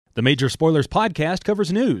The Major Spoilers podcast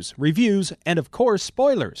covers news, reviews, and of course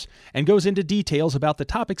spoilers, and goes into details about the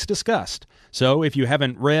topics discussed. So if you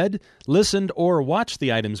haven't read, listened, or watched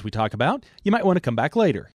the items we talk about, you might want to come back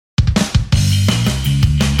later.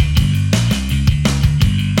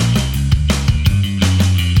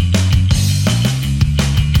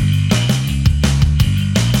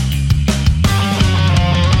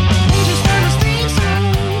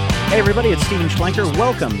 Hey everybody, it's Stephen Schlenker.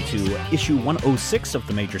 Welcome to issue 106 of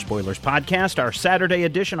the Major Spoilers podcast, our Saturday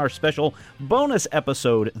edition, our special bonus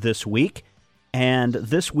episode this week. And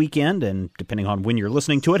this weekend, and depending on when you're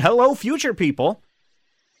listening to it, hello future people,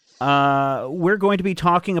 we're going to be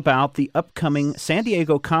talking about the upcoming San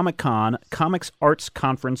Diego Comic-Con Comics Arts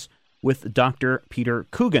Conference with Dr. Peter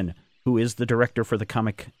Coogan, who is the director for the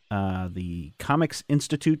Comics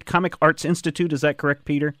Institute, Comic Arts Institute. Is that correct,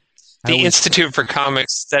 Peter? The Institute for Comic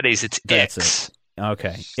Studies, it's That's IX. It.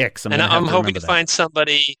 Okay, IX. I'm hoping to find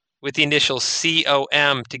somebody with the initial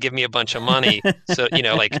COM to give me a bunch of money. So,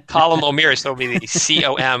 like Colum O'Meara, so it'll be the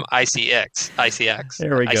COMICX.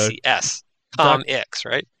 There we go. ICS. COMIX,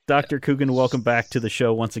 right? Dr. Coogan, welcome back to the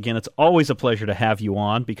show once again. It's always a pleasure to have you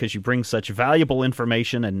on because you bring such valuable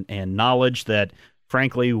information and knowledge that,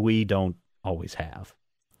 frankly, we don't always have.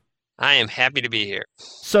 I am happy to be here.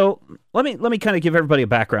 So let me kind of give everybody a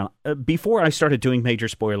background. Before I started doing Major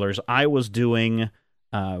Spoilers, I was doing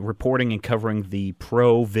reporting and covering the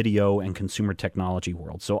pro video and consumer technology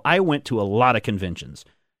world. So I went to a lot of conventions,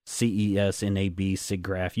 CES, NAB,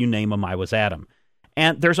 SIGGRAPH, you name them, I was at them.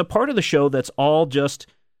 And there's a part of the show that's all just,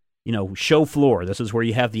 show floor. This is where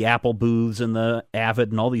you have the Apple booths and the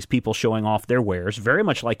Avid and all these people showing off their wares, very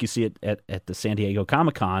much like you see it at the San Diego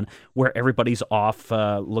Comic-Con, where everybody's off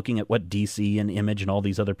looking at what DC and Image and all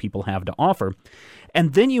these other people have to offer.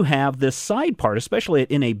 And then you have this side part, especially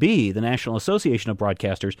at NAB, the National Association of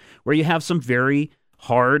Broadcasters, where you have some very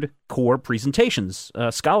hardcore presentations,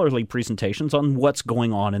 scholarly presentations on what's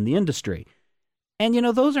going on in the industry. And,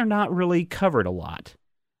 those are not really covered a lot.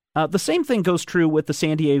 The same thing goes true with the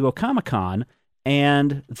San Diego Comic-Con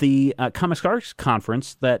and the Comics Arts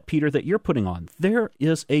Conference that you're putting on. There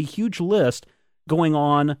is a huge list going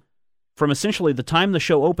on from essentially the time the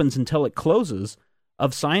show opens until it closes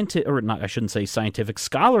of scientific,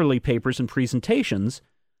 scholarly papers and presentations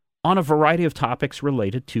on a variety of topics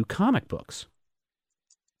related to comic books.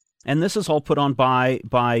 And this is all put on by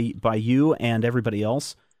you and everybody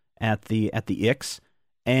else at the IX.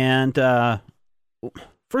 And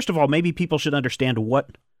first of all, maybe people should understand what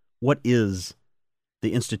is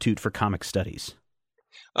the Institute for Comic Studies.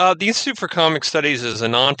 The Institute for Comic Studies is a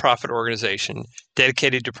nonprofit organization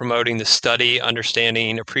dedicated to promoting the study,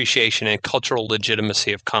 understanding, appreciation, and cultural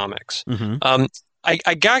legitimacy of comics. Mm-hmm.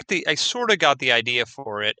 I sort of got the idea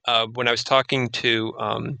for it when I was talking to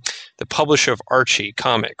the publisher of Archie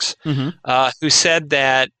Comics, mm-hmm. Who said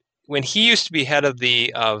that when he used to be head of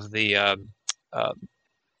the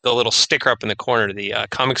little sticker up in the corner, the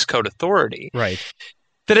Comics Code Authority, right?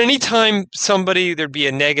 That anytime there'd be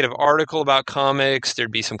a negative article about comics,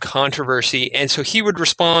 there'd be some controversy, and so he would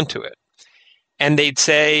respond to it. And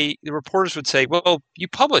the reporters would say, well, you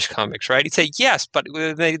publish comics, right? He'd say, yes, but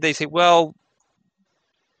they say, well,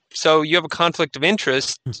 so you have a conflict of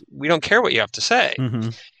interest. We don't care what you have to say. Mm-hmm.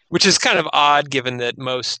 Which is kind of odd given that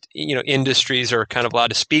most, industries are kind of allowed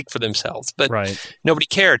to speak for themselves, but right. Nobody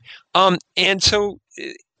cared. And so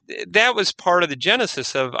that was part of the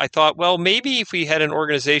genesis of, I thought, well, maybe if we had an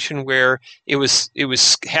organization where it was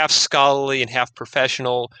half scholarly and half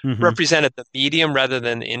professional, mm-hmm. represented the medium rather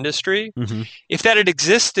than the industry. Mm-hmm. If that had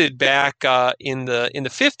existed back in the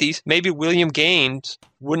 50s, maybe William Gaines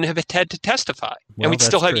wouldn't have had to testify, and we'd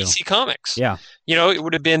still have EC Comics. Yeah, it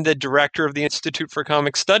would have been the director of the Institute for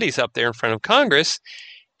Comic Studies up there in front of Congress.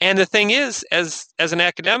 And the thing is, as an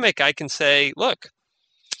academic, I can say, look,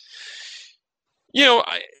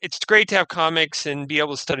 it's great to have comics and be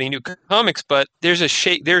able to study new comics, but there's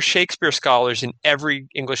Shakespeare scholars in every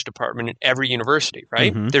English department in every university,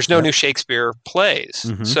 right? Mm-hmm. There's no new Shakespeare plays.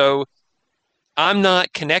 Mm-hmm. So I'm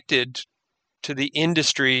not connected to the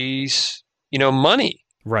industry's, money.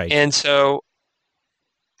 Right. And so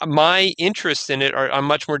my interest in it I'm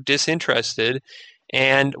much more disinterested.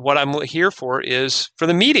 And what I'm here for is for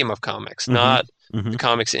the medium of comics, mm-hmm. not mm-hmm. the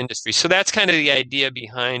comics industry. So that's kind of the idea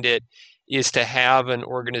behind it, is to have an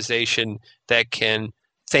organization that can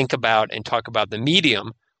think about and talk about the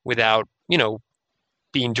medium without,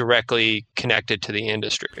 being directly connected to the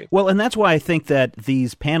industry. Well, and that's why I think that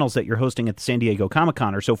these panels that you're hosting at the San Diego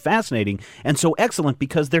Comic-Con are so fascinating and so excellent,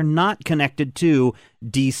 because they're not connected to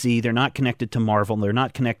DC, they're not connected to Marvel, they're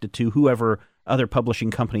not connected to whoever other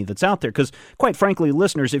publishing company that's out there. Because quite frankly,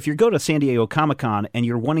 listeners, if you go to San Diego Comic-Con and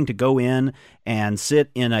you're wanting to go in and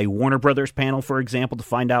sit in a Warner Brothers panel, for example, to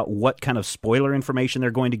find out what kind of spoiler information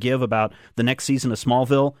they're going to give about the next season of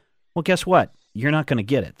Smallville, well, guess what? You're not going to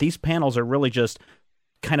get it. These panels are really just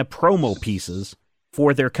kind of promo pieces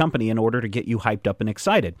for their company in order to get you hyped up and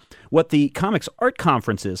excited. What the Comics Art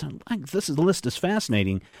Conference is, the list is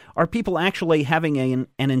fascinating, are people actually having an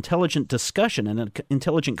intelligent discussion and an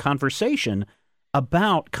intelligent conversation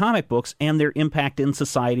about comic books and their impact in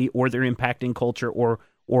society or their impact in culture or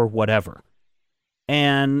whatever.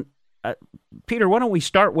 And Peter, why don't we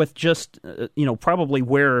start with just, probably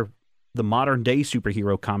where the modern day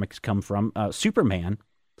superhero comics come from, Superman,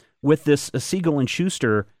 with this Siegel and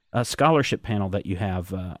Schuster scholarship panel that you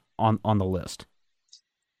have on the list.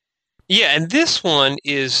 Yeah, and this one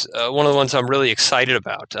is one of the ones I'm really excited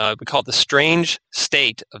about. We call it The Strange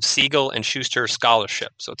State of Siegel and Schuster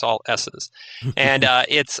Scholarship. So it's all S's. And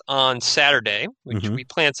it's on Saturday. We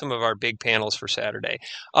plan some of our big panels for Saturday.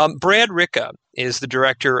 Brad Ricca is the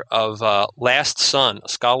director of Last Son, a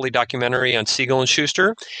scholarly documentary on Siegel and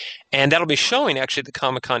Schuster. And that'll be showing actually at the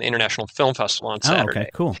Comic-Con International Film Festival on Saturday. Oh, okay,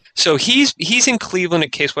 cool. So he's in Cleveland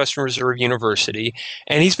at Case Western Reserve University,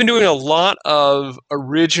 and he's been doing a lot of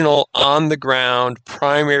original, on-the-ground,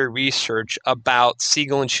 primary research about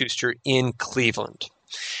Siegel and Schuster in Cleveland.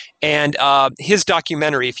 And his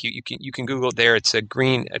documentary, if you can Google it there, it's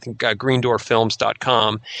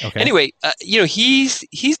greendoorfilms.com. Okay. Anyway, he's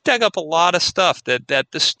dug up a lot of stuff that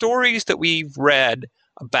the stories that we've read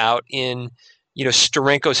about in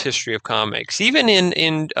Steranko's History of Comics, even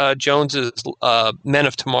in Jones's Men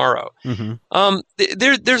of Tomorrow.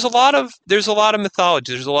 There's a lot of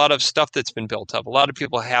mythology. There's a lot of stuff that's been built up. A lot of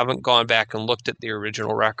people haven't gone back and looked at the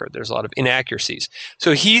original record. There's a lot of inaccuracies.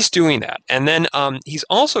 So he's doing that. And then he's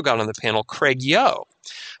also got on the panel Craig Yo,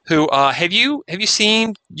 who have you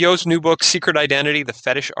seen Yo's new book, Secret Identity: The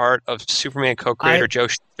Fetish Art of Superman co-creator Joe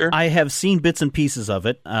Shuster? I have seen bits and pieces of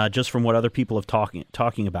it, just from what other people have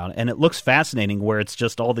talking about, and it looks fascinating. Where it's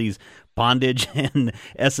just all these bondage and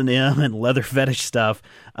S&M and leather fetish stuff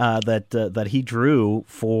that he drew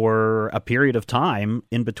for a period of time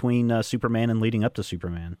in between Superman and leading up to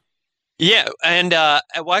Superman. Yeah, and I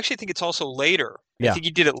actually think it's also later. I think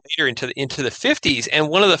he did it later into the 50s. And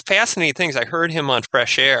one of the fascinating things, I heard him on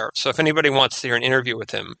Fresh Air. So if anybody wants to hear an interview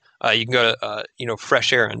with him, you can go to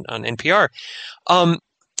Fresh Air on NPR.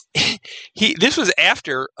 This was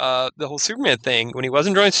after the whole Superman thing, when he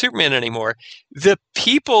wasn't drawing Superman anymore. The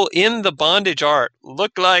people in the bondage art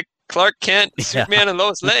look like Clark Kent, Superman, and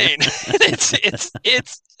Lois Lane.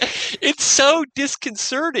 It's so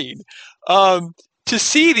disconcerting to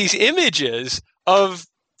see these images of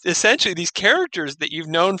essentially these characters that you've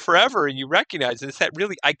known forever and you recognize. It's that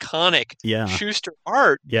really iconic Schuster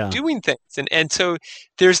art doing things. And so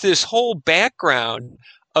there's this whole background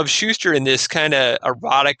of Schuster in this kind of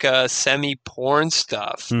erotica, semi-porn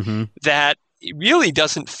stuff that really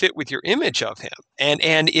doesn't fit with your image of him.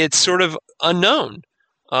 And it's sort of unknown.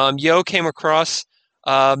 Yo came across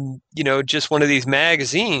just one of these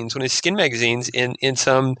magazines, one of these skin magazines in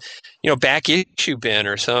some, back issue bin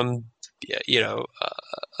or some,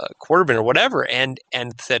 quarter bin or whatever, and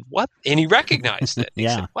said, what? And he recognized it. He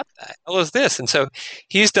said, what the hell is this? And so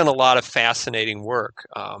he's done a lot of fascinating work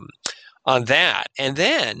on that. And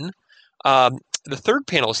then the third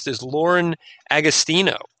panelist is Lauren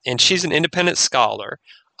Agostino, and she's an independent scholar.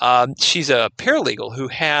 She's a paralegal who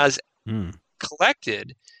has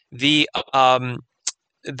collected the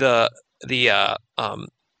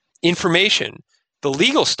information, the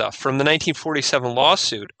legal stuff from the 1947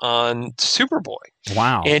 lawsuit on Superboy.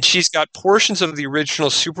 Wow. And she's got portions of the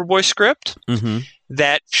original Superboy script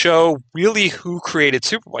that show really who created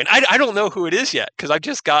Superboy. And I don't know who it is yet, because I've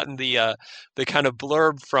just gotten the kind of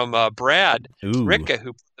blurb from Brad Ricca,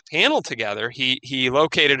 who put the panel together. He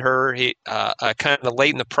located her kind of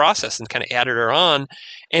late in the process and kind of added her on.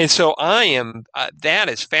 And so I am that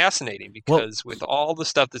is fascinating, because with all the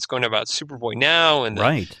stuff that's going on about Superboy now and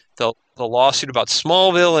the lawsuit about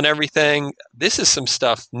Smallville and everything, this is some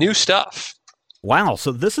stuff, new stuff. Wow,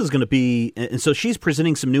 so this is going to be, and so she's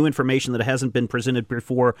presenting some new information that hasn't been presented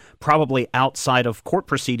before, probably outside of court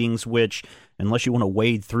proceedings, which, unless you want to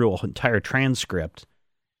wade through an entire transcript,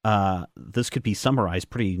 this could be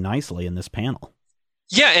summarized pretty nicely in this panel.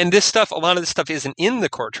 Yeah, and this stuff, a lot of this stuff isn't in the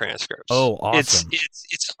court transcripts. Oh, awesome!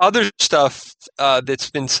 It's other stuff that's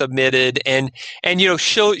been submitted, and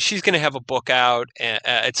she's going to have a book out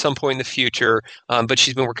at some point in the future. But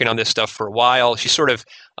she's been working on this stuff for a while. She's sort of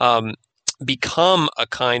become a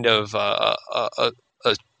kind of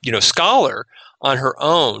scholar on her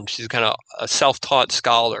own. She's kind of a self-taught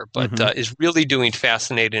scholar, but is really doing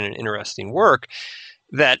fascinating and interesting work.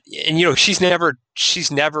 She's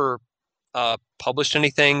never published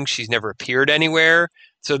anything. She's never appeared anywhere.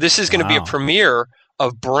 So this is going to be a premiere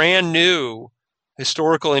of brand new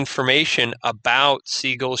historical information about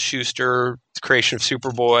Siegel, Schuster, the creation of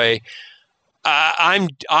Superboy. I'm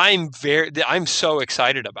so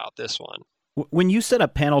excited about this one. When you set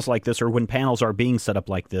up panels like this, or when panels are being set up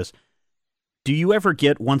like this, do you ever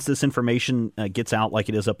get, once this information gets out like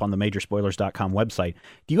it is up on the majorspoilers.com website,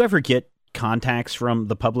 do you ever get contacts from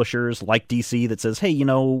the publishers like DC that says, hey,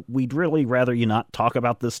 we'd really rather you not talk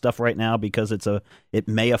about this stuff right now because it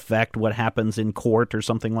may affect what happens in court or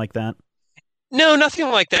something like that? No, nothing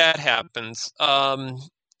like that happens.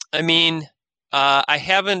 I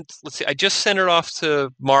haven't. Let's see. I just sent it off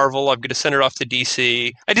to Marvel. I'm going to send it off to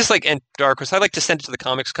DC. I just like Dark Horse. I like to send it to the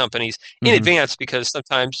comics companies in advance because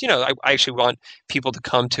sometimes, I actually want people to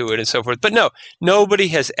come to it and so forth. But no, nobody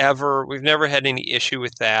has ever. We've never had any issue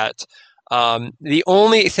with that. The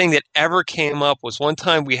only thing that ever came up was one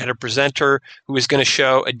time we had a presenter who was going to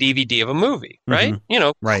show a DVD of a movie, right?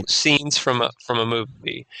 Right. Scenes from a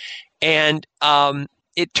movie, and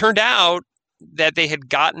it turned out that they had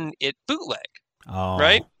gotten it bootleg. Oh,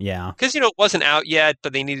 right? Yeah. Because, it wasn't out yet,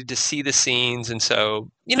 but they needed to see the scenes. And so,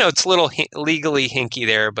 it's a little legally hinky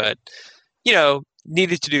there, but,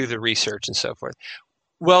 needed to do the research and so forth.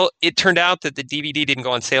 Well, it turned out that the DVD didn't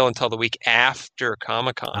go on sale until the week after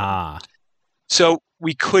Comic-Con. So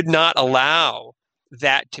we could not allow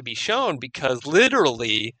that to be shown because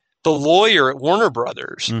literally the lawyer at Warner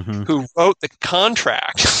Brothers who wrote the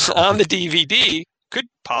contract on the DVD could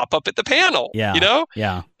pop up at the panel, Yeah.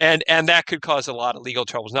 And that could cause a lot of legal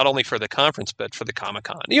troubles, not only for the conference, but for the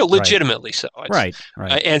Comic-Con, legitimately so. Right.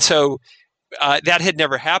 And so that had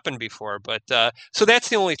never happened before, but so that's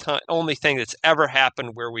the only thing that's ever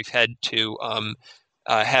happened where we've had to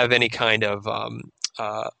have any kind of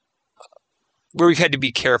where we've had to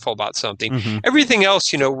be careful about something. Everything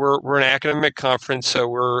else, we're an academic conference,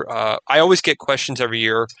 so I always get questions every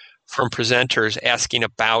year from presenters asking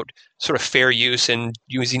about sort of fair use and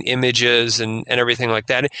using images and everything like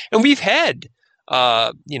that. And we've had,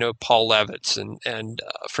 Paul Levitz and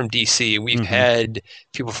from DC. We've had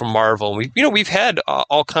people from Marvel. We've had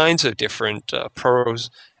all kinds of different pros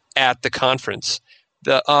at the conference.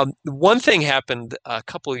 The one thing happened a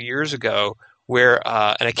couple of years ago where,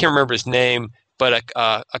 and I can't remember his name, but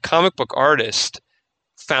a comic book artist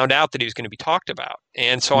found out that he was going to be talked about.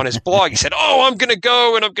 And so on his blog, he said, I'm going to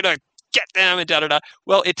go and I'm going to get them and da-da-da.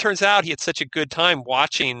 Well, it turns out he had such a good time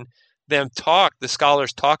watching them talk, the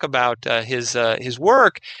scholars talk about his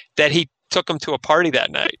work, that he took them to a party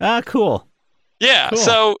that night. Cool. Yeah. Cool.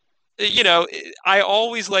 So, I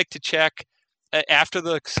always like to check after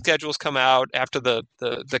the schedules come out, after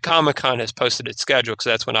the Comic-Con has posted its schedule, because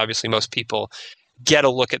that's when obviously most people get a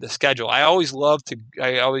look at the schedule. I always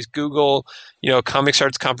Google, Comics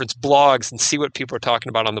Arts Conference blogs and see what people are talking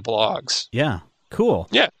about on the blogs. Yeah, cool.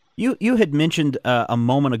 Yeah. You had mentioned a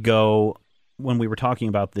moment ago when we were talking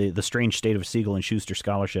about the strange state of Siegel and Schuster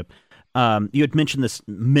scholarship, you had mentioned this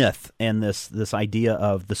myth and this idea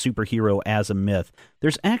of the superhero as a myth.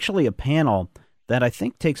 There's actually a panel that I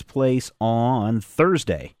think takes place on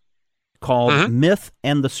Thursday called Myth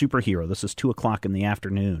and the Superhero. This is 2:00 in the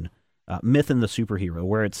afternoon. Myth and the Superhero,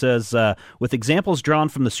 where it says, with examples drawn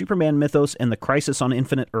from the Superman mythos and the Crisis on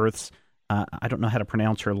Infinite Earths, I don't know how to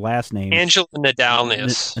pronounce her last name. Angela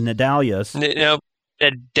Nadalius. Nadalius.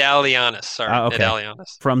 Nadalianis. Sorry, okay.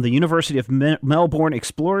 Nadalianis. From the University of Melbourne,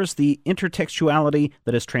 explores the intertextuality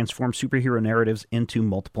that has transformed superhero narratives into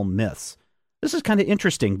multiple myths. This is kind of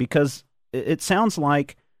interesting because it sounds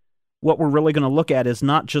like what we're really going to look at is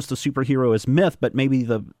not just the superhero as myth, but maybe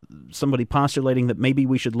somebody postulating that maybe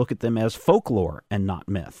we should look at them as folklore and not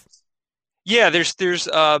myth. Yeah, there's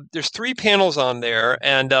 3 panels on there,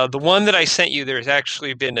 and the one that I sent you, there's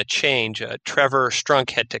actually been a change. Trevor Strunk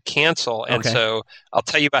had to cancel, and so I'll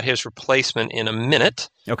tell you about his replacement in a minute.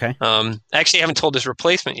 Okay. Actually, I haven't told his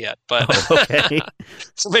replacement yet, but okay.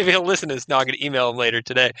 So maybe he'll listen to this. Now I'm going to email him later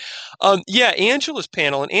today. Angela's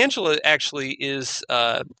panel, and Angela actually is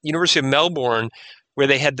University of Melbourne, where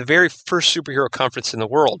they had the very first superhero conference in the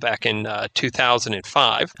world back in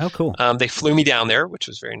 2005. Oh, cool. They flew me down there, which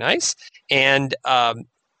was very nice. And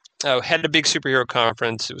had a big superhero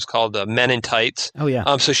conference. It was called Men in Tights. Oh,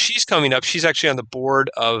 yeah. So she's coming up. She's actually on the board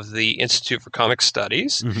of the Institute for Comic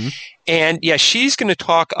Studies. Mm-hmm. And yeah, she's going to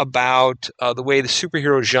talk about the way the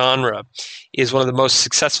superhero genre is one of the most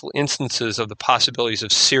successful instances of the possibilities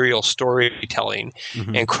of serial storytelling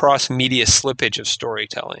and cross-media slippage of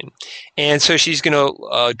storytelling. And so she's going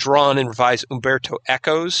to draw on and revise Umberto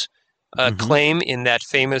Eco's claim in that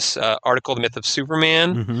famous article, "The Myth of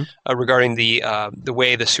Superman," regarding the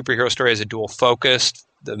way the superhero story has a dual focus,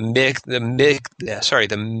 the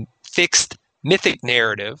fixed mythic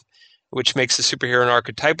narrative, which makes the superhero an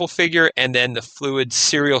archetypal figure, and then the fluid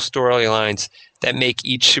serial storylines that make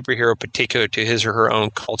each superhero particular to his or her own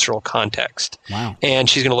cultural context. Wow! And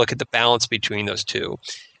she's going to look at the balance between those two.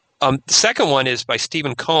 The second one is by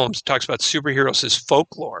Stephen Combs. Talks about superheroes as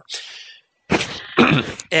folklore.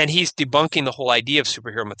 And he's debunking the whole idea of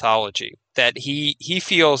superhero mythology, that he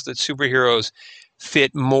feels that superheroes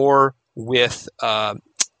fit more with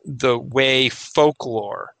the way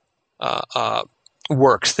folklore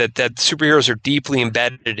works, that superheroes are deeply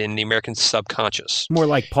embedded in the American subconscious. More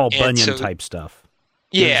like Paul Bunyan type stuff.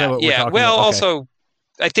 Yeah. Well, okay. Also,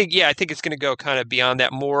 I think it's going to go kind of beyond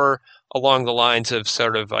that, more along the lines of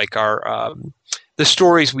sort of like our the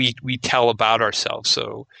stories we tell about ourselves.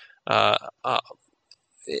 So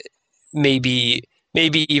maybe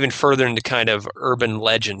even further into kind of urban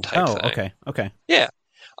legend type thing. Okay. Yeah.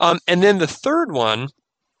 And then the third one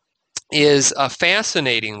is a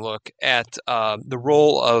fascinating look at the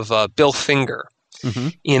role of Bill Finger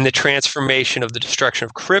in the transformation of the destruction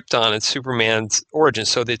of Krypton and Superman's origin.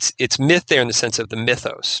 So it's myth there in the sense of the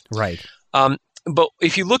mythos. Right. But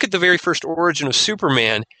if you look at the very first origin of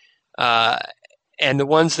Superman and the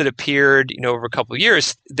ones that appeared, over a couple of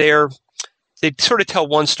years, they sort of tell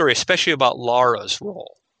one story, especially about Lara's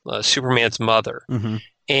role, Superman's mother.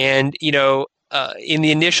 And in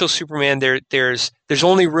the initial Superman, there's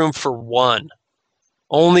only room for one,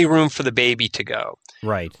 only room for the baby to go.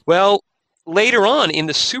 Right. Well, later on in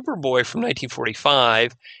the Superboy from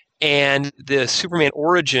 1945 and the Superman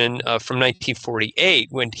origin from 1948,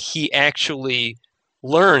 when he actually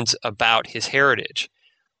learns about his heritage,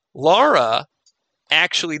 Lara,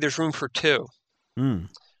 actually, there's room for two.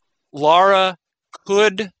 Lara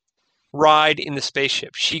could ride in the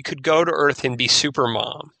spaceship. She could go to Earth and be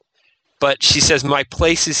Supermom. But she says, "My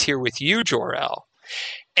place is here with you, Jor-El."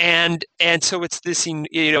 And so it's this,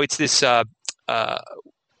 it's this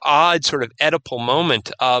odd sort of Oedipal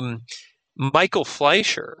moment. Michael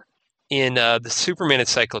Fleischer in the Superman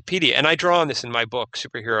Encyclopedia, and I draw on this in my book,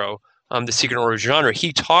 Superhero, The Secret Origin Genre,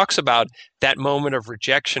 he talks about that moment of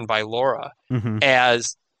rejection by Laura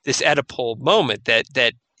as this Oedipal moment that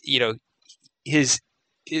his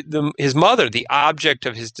mother, the object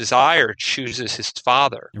of his desire, chooses his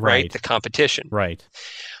father, right? The competition. Right.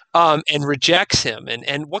 And rejects him.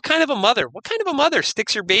 And what kind of a mother? What kind of a mother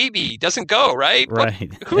sticks her baby, doesn't go, right?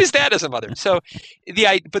 Right. Who is that as a mother? So the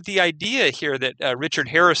idea here that Richard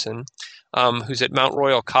Harrison, who's at Mount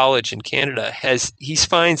Royal College in Canada, he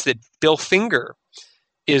finds that Bill Finger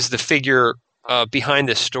is the figure behind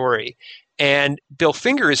this story. And Bill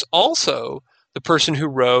Finger is also the person who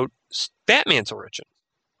wrote Batman's origin.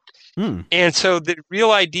 And so the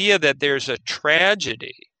real idea that there's a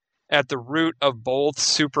tragedy at the root of both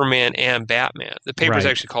Superman and Batman. The paper is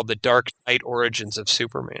actually called The Dark Knight Origins of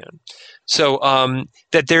Superman. So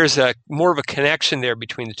that there's more of a connection there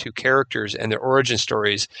between the two characters and their origin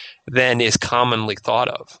stories than is commonly thought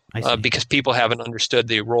of. Because people haven't understood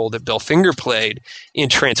the role that Bill Finger played in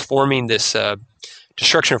transforming this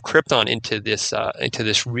destruction of Krypton into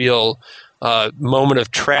this real moment of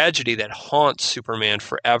tragedy that haunts Superman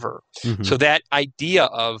forever. So that idea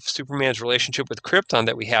of Superman's relationship with Krypton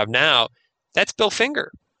that we have now, that's Bill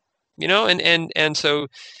Finger, and so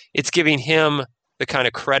it's giving him the kind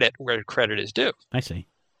of credit where credit is due. I see.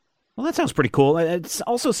 Well, that sounds pretty cool. It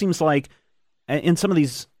also seems like in some of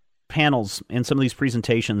these panels, in some of these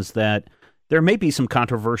presentations, that there may be some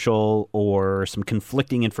controversial or some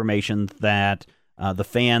conflicting information that the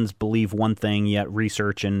fans believe one thing, yet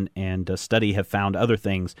research and study have found other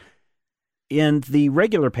things. In the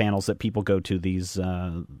regular panels that people go to, these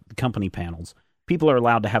company panels, people are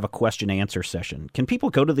allowed to have a question-answer session. Can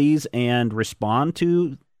people go to these and respond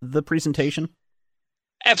to the presentation?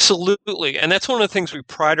 Absolutely, and that's one of the things we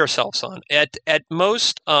pride ourselves on. At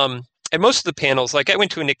most of the panels, like I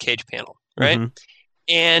went to a Nick Cage panel, right?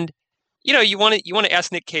 And you want to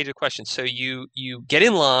ask Nick Cage a question, so you get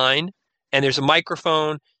in line. And there's a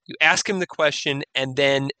microphone, you ask him the question, and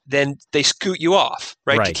then they scoot you off,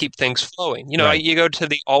 right, to keep things flowing. You go to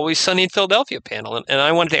the Always Sunny in Philadelphia panel, and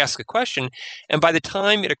I wanted to ask a question. And by the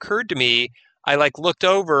time it occurred to me, I looked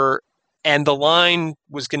over, and the line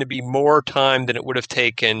was going to be more time than it would have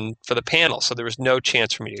taken for the panel. So there was no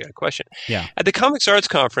chance for me to get a question. Yeah. At the Comics Arts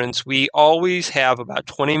Conference, we always have about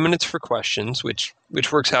 20 minutes for questions, which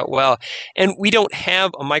works out well. And we don't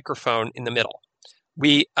have a microphone in the middle.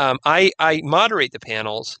 I moderate the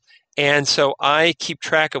panels, and so I keep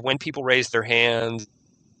track of when people raise their hands.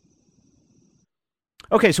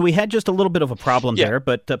 Okay, so we had just a little bit of a problem there,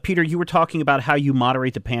 but Peter, you were talking about how you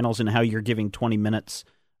moderate the panels and how you're giving 20 minutes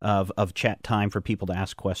of chat time for people to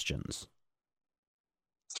ask questions.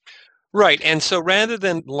 Right, and so rather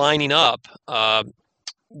than lining up,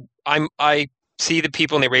 I see the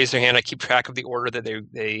people and they raise their hand. I keep track of the order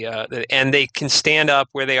that and they can stand up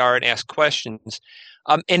where they are and ask questions.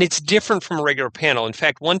 And it's different from a regular panel. In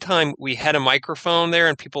fact, one time we had a microphone there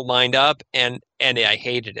and people lined up, and I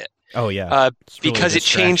hated it. Oh yeah, really because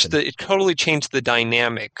it totally changed the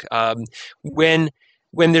dynamic.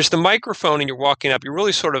 When there's the microphone and you're walking up, you're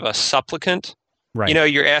really sort of a supplicant.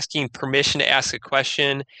 Right. You're asking permission to ask a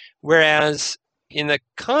question, whereas in the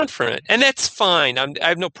conference, and that's fine. I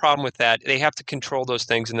have no problem with that. They have to control those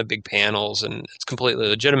things in the big panels, and it's completely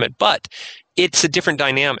legitimate. But it's a different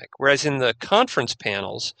dynamic. Whereas in the conference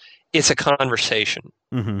panels, it's a conversation,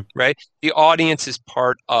 right? The audience is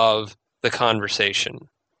part of the conversation,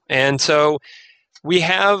 and so we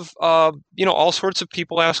have all sorts of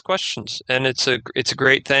people ask questions, and it's a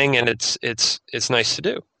great thing, and it's nice to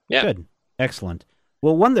do. Yeah. Good. Excellent.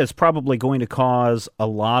 Well, one that's probably going to cause a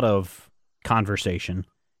lot of conversation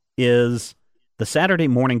is the Saturday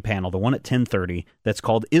morning panel, the one at 10:30, that's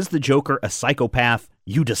called "Is the Joker a Psychopath?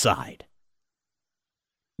 You Decide."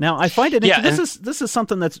 Now, I find it this is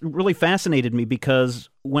something that's really fascinated me, because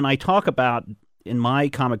when I talk about, in my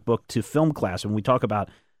comic book to film class, when we talk about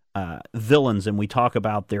villains and we talk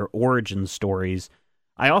about their origin stories,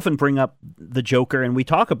 I often bring up the Joker and we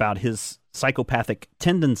talk about his psychopathic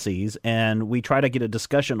tendencies, and we try to get a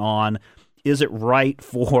discussion on, is it right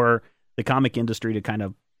for the comic industry to kind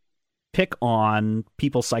of pick on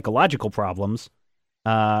people's psychological problems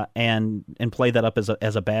and play that up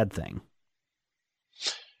as a bad thing?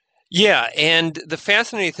 Yeah, and the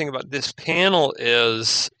fascinating thing about this panel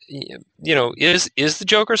is, is the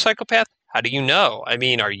Joker a psychopath? How do you know? I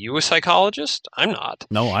mean, are you a psychologist? I'm not.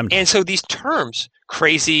 No, I'm not. And so these terms,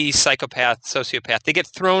 crazy, psychopath, sociopath, they get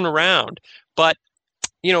thrown around. But,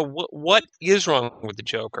 what is wrong with the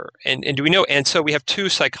Joker? And do we know? And so we have two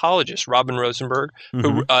psychologists, Robin Rosenberg,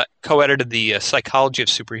 who co-edited the Psychology of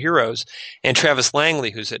Superheroes, and Travis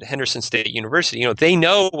Langley, who's at Henderson State University. They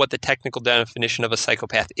know what the technical definition of a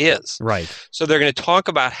psychopath is. Right. So they're going to talk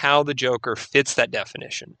about how the Joker fits that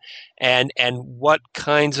definition, and what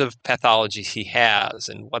kinds of pathologies he has,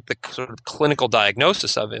 and what the sort of clinical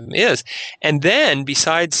diagnosis of him is. And then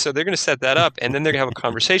so they're going to set that up, and then they're going to have a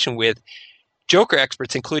conversation with Joker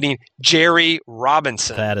experts, including Jerry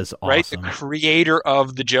Robinson. That is awesome. Right? The creator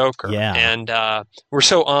of the Joker. Yeah. And we're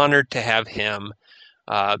so honored to have him,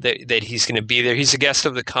 that he's going to be there. He's a guest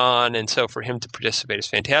of the con, and so for him to participate is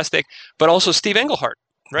fantastic. But also Steve Englehart,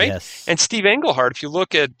 right? Yes. And Steve Englehart, if you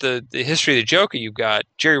look at the history of the Joker, you've got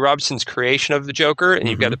Jerry Robinson's creation of the Joker, and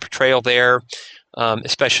you've got the portrayal there,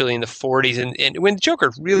 especially in the 40s. And when the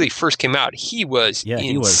Joker really first came out, he was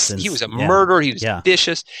a murderer. He was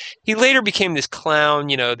vicious. He later became this clown,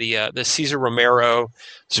 the Cesar Romero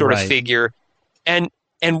sort of figure. And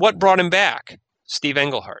what brought him back? Steve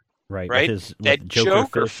Englehart. Right. With that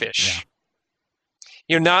Joker fish.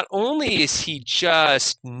 Yeah. Not only is he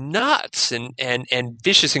just nuts and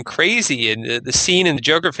vicious and crazy, and the scene in the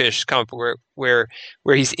Joker Fish comic book where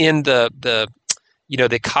he's in the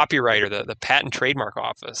copyright or the patent trademark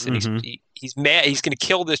office, and he's mad. He's going to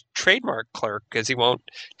kill this trademark clerk because he won't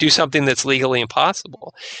do something that's legally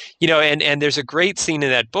impossible. And there's a great scene in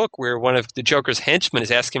that book where one of the Joker's henchmen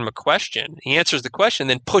is asking him a question. He answers the question,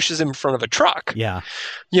 then pushes him in front of a truck. Yeah.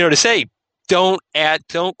 To say, don't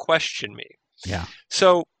question me. Yeah.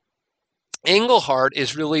 So Englehart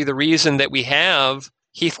is really the reason that we have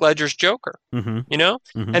Heath Ledger's Joker, And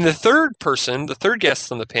the third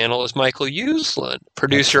guest on the panel is Michael Uslan,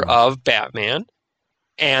 producer of Batman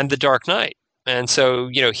and The Dark Knight. And so,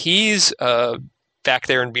 he's back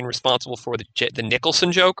there and being responsible for the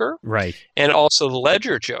Nicholson Joker. Right. And also the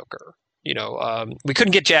Ledger Joker. We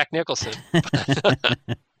couldn't get Jack Nicholson.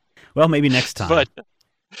 Well, maybe next time. But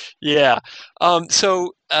yeah.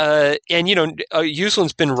 Uslan's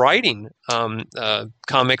been writing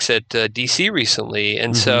comics at DC recently,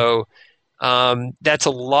 and so that's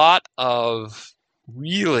a lot of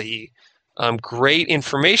really great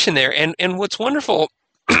information there. And what's wonderful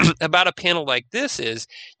about a panel like this is,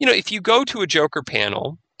 if you go to a Joker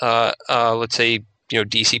panel, let's say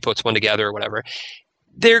DC puts one together or whatever,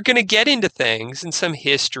 they're going to get into things and some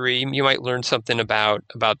history. You might learn something about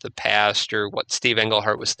the past or what Steve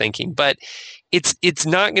Englehart was thinking, but it's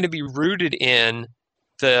not going to be rooted in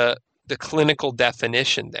the clinical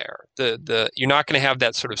definition there. You're not going to have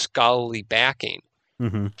that sort of scholarly backing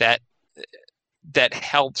that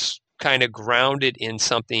helps kind of ground it in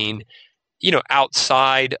something,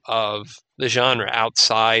 outside of the genre,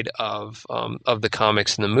 outside of the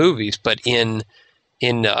comics and the movies, but in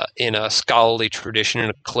a scholarly tradition, in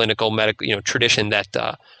a clinical medical tradition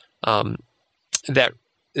that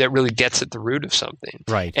really gets at the root of something.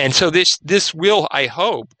 Right. And so this will, I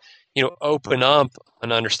hope, open up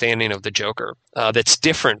an understanding of the Joker that's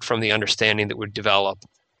different from the understanding that would develop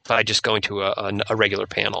by just going to a regular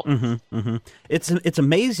panel. It's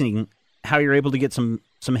amazing how you're able to get some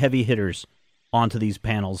heavy hitters onto these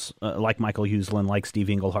panels, like Michael Uslan, like Steve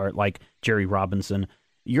Englehart, like Jerry Robinson.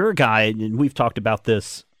 You're a guy, and we've talked about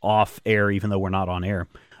this off air, even though we're not on air,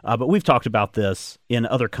 but we've talked about this in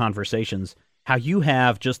other conversations, how you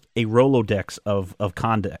have just a Rolodex of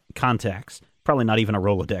contacts. Probably not even a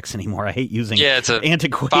Rolodex anymore. I hate using it's a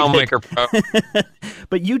antiquated. FileMaker Pro.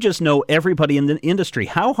 But you just know everybody in the industry.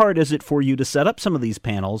 How hard is it for you to set up some of these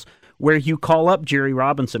panels where you call up Jerry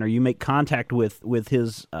Robinson or you make contact with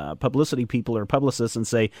his publicity people or publicists and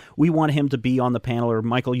say, we want him to be on the panel, or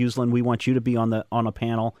Michael Uslan, we want you to be on a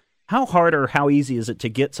panel? How hard or how easy is it to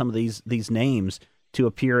get some of these names to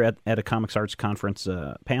appear at a Comics Arts Conference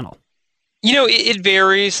panel? It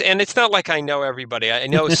varies, and it's not like I know everybody. I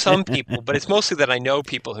know some people, but it's mostly that I know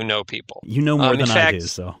people who know people. You know more than I do,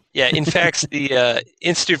 so. Yeah, in fact, the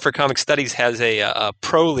Institute for Comic Studies has a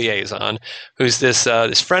pro liaison who's this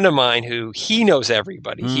friend of mine who he knows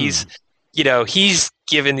everybody. He's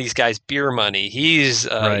given these guys beer money. He's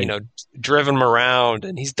driven them around,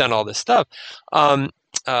 and he's done all this stuff.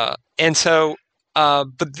 And so,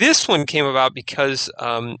 but this one came about because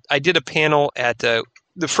I did a panel at.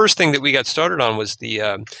 The first thing that we got started on was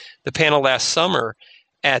the panel last summer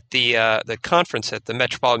at the conference at the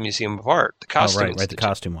Metropolitan Museum of Art, the Costume Institute. Right, the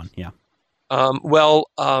costume one, yeah. Michael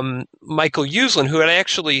Uslan, who had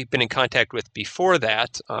actually been in contact with before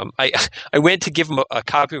that, I went to give him a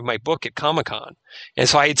copy of my book at Comic-Con, and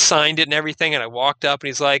so I had signed it and everything, and I walked up, and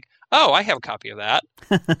he's like, "Oh, I have a copy of that,"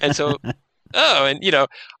 and so,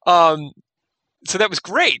 so that was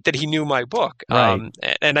great that he knew my book. Right.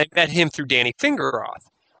 And I met him through Danny Fingeroth,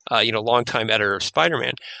 longtime editor of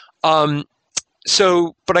Spider-Man.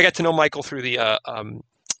 But I got to know Michael through the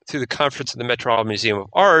conference at the Metropolitan Museum of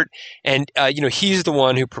Art, and he's the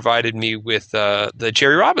one who provided me with the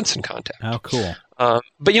Jerry Robinson contact. Oh, cool.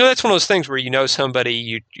 But that's one of those things where somebody,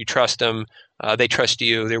 you trust them, they trust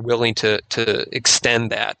you, they're willing to extend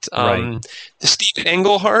that. Right. The Steve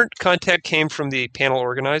Englehart contact came from the panel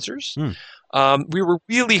organizers. We were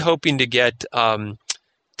really hoping to get Mark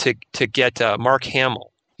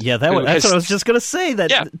Hamill. Yeah, that's what I was just going to say.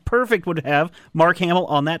 Perfect would have Mark Hamill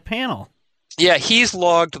on that panel. Yeah, he's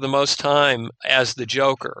logged the most time as the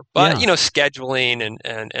Joker, but scheduling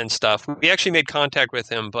and stuff. We actually made contact with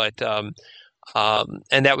him, but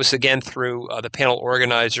and that was again through the panel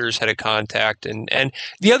organizers had a contact. And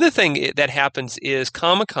the other thing that happens is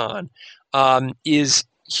Comic-Con is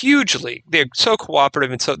hugely, they're so cooperative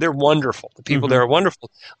and so they're wonderful. The people there are wonderful.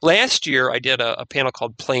 Last year I did a panel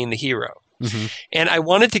called Playing the Hero, and I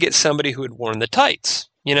wanted to get somebody who had worn the tights,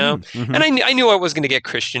 and I knew I was going to get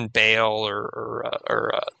Christian Bale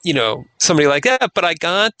or somebody like that, but I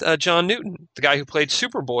got John Newton, the guy who played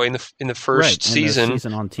Superboy in the first season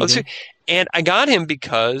on TV. And I got him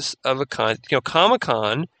because of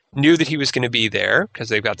Comic-Con knew that he was going to be there because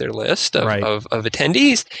they've got their list of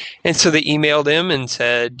attendees. And so they emailed him and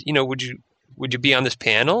said, would you be on this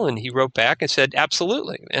panel? And he wrote back and said,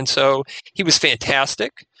 absolutely. And so he was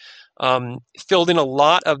fantastic, filled in a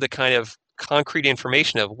lot of the kind of concrete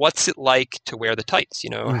information of what's it like to wear the tights,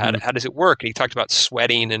 how does it work? And he talked about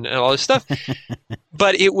sweating and all this stuff.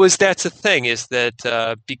 But that's the thing is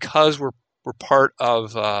that because we're part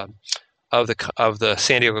of the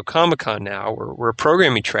San Diego Comic-Con now, we're a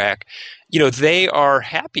programming track, they are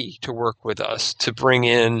happy to work with us to bring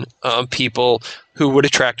in people who would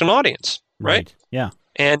attract an audience, right? Yeah.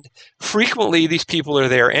 And frequently these people are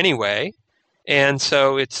there anyway, and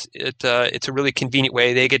so it's a really convenient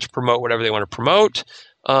way. They get to promote whatever they want to promote,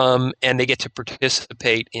 and they get to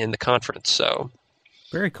participate in the conference. So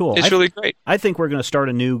very cool. It's really great. I think we're going to start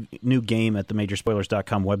a new game at the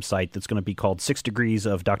MajorSpoilers.com website that's going to be called 6 Degrees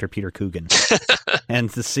of Dr. Peter Coogan.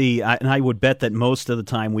 And to see, and I would bet that most of the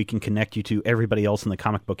time we can connect you to everybody else in the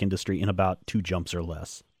comic book industry in about 2 jumps or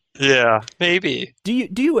less. Yeah, maybe. Do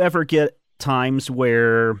you ever get times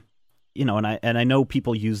where and I know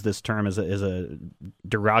people use this term as a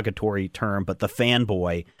derogatory term, but the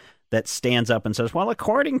fanboy that stands up and says, well,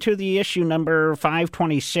 according to the issue number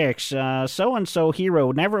 526, so-and-so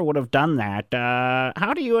hero never would have done that.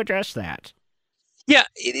 How do you address that? Yeah,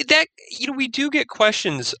 we do get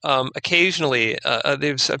questions occasionally. I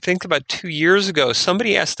think about 2 years ago,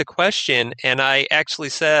 somebody asked the question, and I actually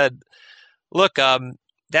said, look,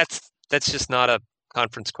 that's just not a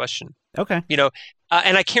conference question. Okay.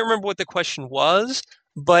 And I can't remember what the question was,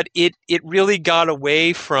 but it really got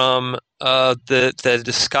away from the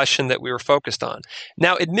discussion that we were focused on.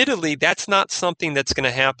 Now, admittedly, that's not something that's going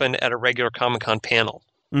to happen at a regular Comic-Con panel.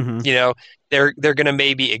 Mm-hmm. They're going to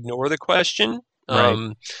maybe ignore the question.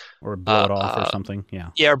 Right. Or blow it off or something. Yeah,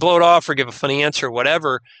 or blow it off or give a funny answer or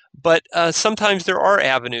whatever. But sometimes there are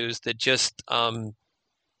avenues that just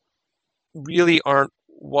really aren't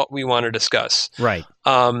what we want to discuss. Right.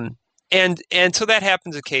 And so that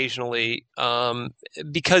happens occasionally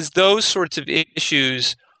because those sorts of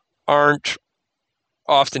issues aren't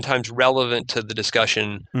oftentimes relevant to the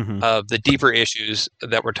discussion of the deeper issues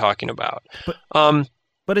that we're talking about.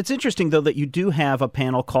 But it's interesting, though, that you do have a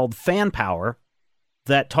panel called Fan Power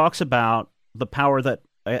that talks about the power that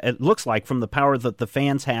it looks like from the power that the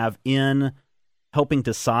fans have in helping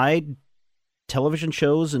decide television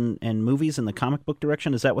shows and movies in the comic book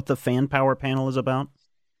direction. Is that what the Fan Power panel is about?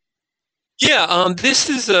 Yeah, this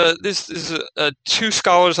is two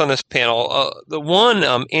scholars on this panel. The one,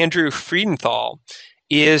 Andrew Friedenthal,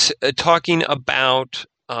 is talking about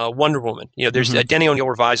Wonder Woman. There's Denny O'Neil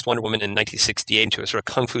revised Wonder Woman in 1968 into a sort of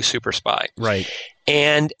kung fu super spy. Right.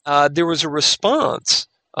 And there was a response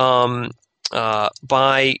by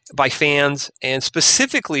fans, and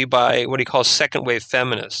specifically by what he calls second wave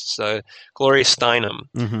feminists. Gloria Steinem.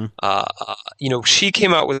 She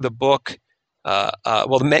came out with a book.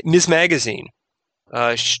 Ms. Magazine.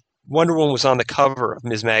 Wonder Woman was on the cover of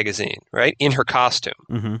Ms. Magazine, right, in her costume,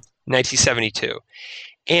 1972,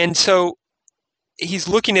 and so he's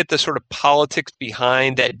looking at the sort of politics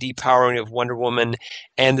behind that depowering of Wonder Woman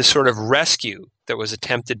and the sort of rescue that was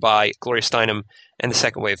attempted by Gloria Steinem and the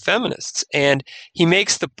second wave feminists. And he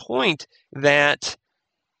makes the point that,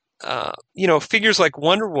 figures like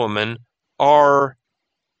Wonder Woman are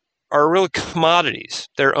really commodities.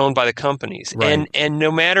 They're owned by the companies. Right. And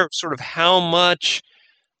no matter sort of how much,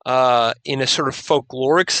 in a sort of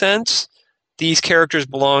folkloric sense, these characters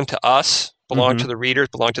belong to us, belong to the readers,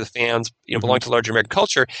 belong to the fans, belong to larger American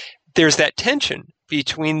culture, there's that tension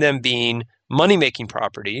between them being money-making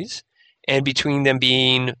properties and between them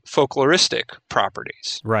being folkloristic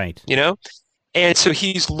properties. Right. And so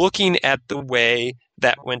he's looking at the way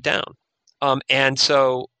that went down. And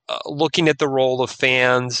so looking at the role of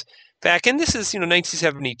fans back, and this is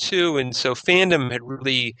 1972, and so fandom had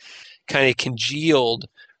really kind of congealed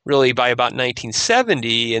really by about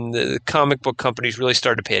 1970, and the comic book companies really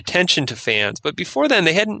started to pay attention to fans. But before then,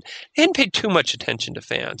 they hadn't paid too much attention to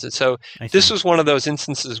fans, and so this was one of those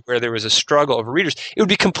instances where there was a struggle over readers. It would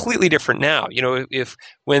be completely different now, if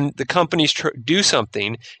when the companies do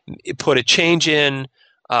something, put a change in.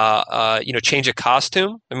 Change a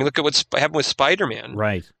costume. I mean, look at what happened with Spider-Man.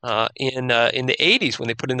 Right. In the 80s when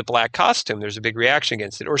they put in the black costume, there's a big reaction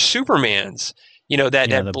against it. Or Superman's,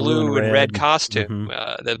 that blue and red costume,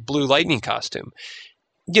 the blue lightning costume.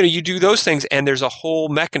 You do those things, and there's a whole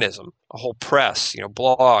mechanism, a whole press,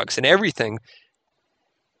 blogs and everything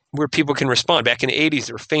where people can respond. Back in the 80s,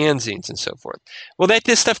 there were fanzines and so forth. Well,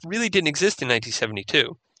 this stuff really didn't exist in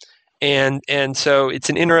 1972. And so it's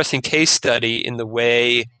an interesting case study in the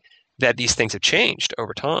way that these things have changed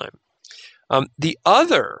over time. The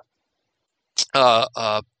other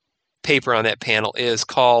paper on that panel is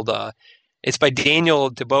called it's by Daniel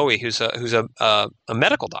DeBowie, who's a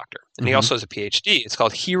medical doctor, and he also has a PhD. It's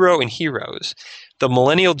called Hero and Heroes: The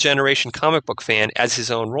Millennial Generation Comic Book Fan as His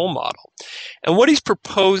Own Role Model. And what he's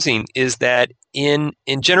proposing is that in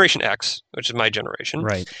Generation X, which is my generation,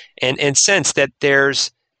 right, and sense that there's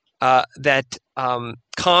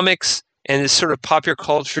comics and this sort of popular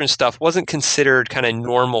culture and stuff wasn't considered kind of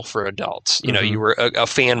normal for adults. You were a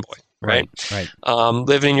fanboy, right?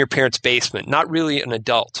 Living in your parents' basement, not really an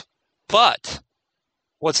adult. But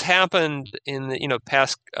what's happened in the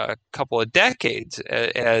past couple of decades,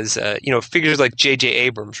 as figures like J.J.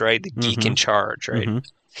 Abrams, right, the geek in charge, right,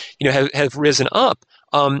 have risen up,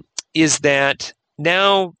 is that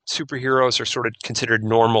now superheroes are sort of considered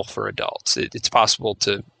normal for adults. It's possible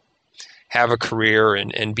to have a career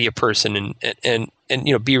and be a person and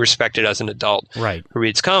be respected as an adult who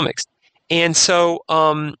reads comics. And so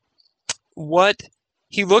what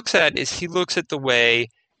he looks at is he looks at the way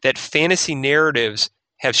that fantasy narratives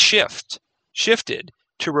have shifted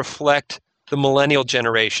to reflect the millennial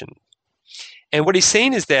generation. And what he's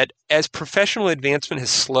saying is that as professional advancement has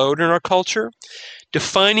slowed in our culture,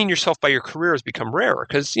 defining yourself by your career has become rarer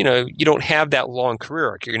because, you don't have that long career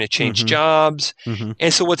arc. You're going to change jobs.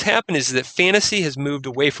 And so what's happened is that fantasy has moved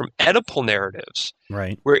away from Oedipal narratives,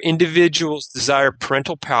 right, where individuals desire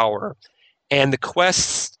parental power, and the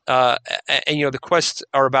quests, the quests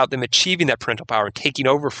are about them achieving that parental power and taking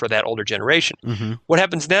over for that older generation. What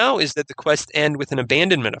happens now is that the quests end with an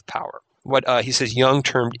abandonment of power. What he says, Jung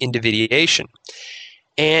termed individuation.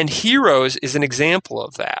 And Heroes is an example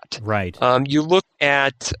of that. Right. You look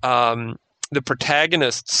at the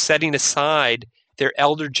protagonists setting aside their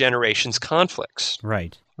elder generation's conflicts.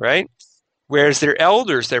 Right. Right? Whereas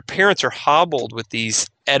their parents are hobbled with these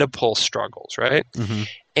Oedipal struggles, right?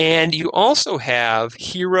 And you also have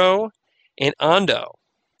Hero and Ando.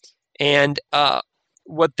 And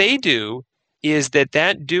what they do is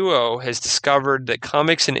that duo has discovered that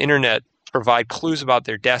comics and internet provide clues about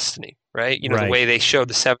their destiny, right? The way they show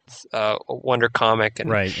the Seventh Wonder comic. And,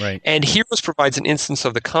 right. And Heroes provides an instance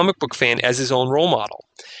of the comic book fan as his own role model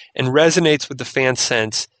and resonates with the fan's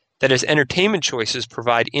sense that his entertainment choices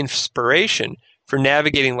provide inspiration for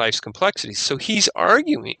navigating life's complexities. So he's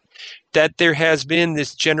arguing that there has been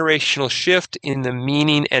this generational shift in the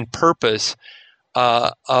meaning and purpose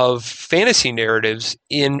of fantasy narratives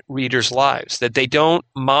in readers' lives, that they don't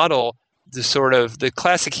model the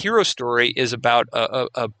classic hero story is about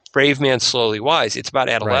a brave man slowly wise. It's about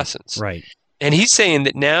adolescence. Right. And he's saying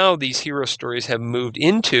that now these hero stories have moved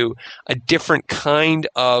into a different kind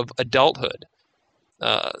of adulthood,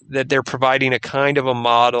 that they're providing a kind of a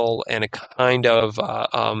model and a kind of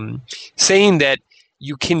saying that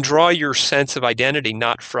you can draw your sense of identity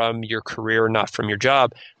not from your career, not from your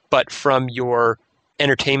job, but from your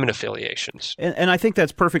entertainment affiliations. And I think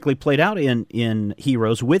that's perfectly played out in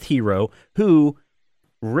Heroes with Hero, who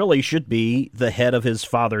really should be the head of his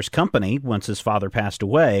father's company once his father passed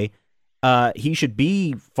away. He should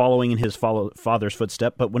be following in his father's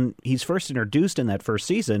footstep, but when he's first introduced in that first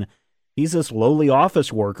season, he's this lowly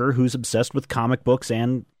office worker who's obsessed with comic books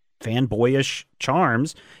and fanboyish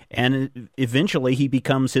charms, and eventually he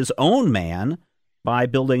becomes his own man by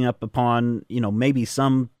building up upon, maybe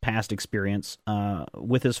some past experience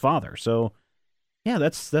with his father. So, yeah,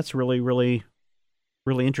 that's really, really,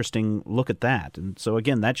 really interesting look at that. And so,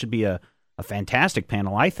 again, that should be a fantastic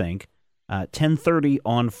panel, I think. 10:30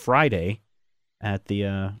 on Friday at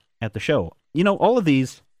the show. All of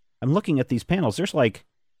these, I'm looking at these panels. There's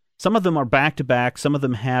some of them are back to back. Some of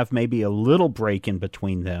them have maybe a little break in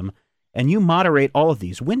between them. And you moderate all of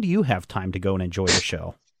these. When do you have time to go and enjoy the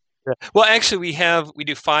show? Well, actually, we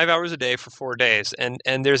do 5 hours a day for 4 days, and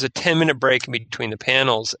there's a 10-minute break in between the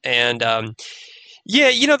panels. And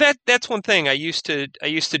that's one thing. I used to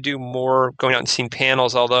do more going out and seeing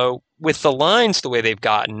panels. Although with the lines the way they've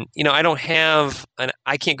gotten,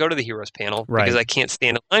 I can't go to the Heroes panel because I can't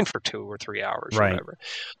stand in line for 2 or 3 hours or whatever.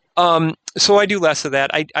 So I do less of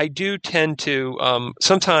that. I do tend to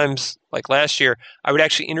sometimes, like last year, I would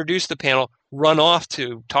actually introduce the panel, run off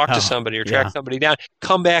to talk to somebody or track somebody down,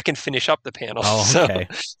 come back and finish up the panel. Oh, okay.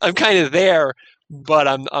 So I'm kind of there, but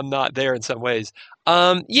I'm not there in some ways.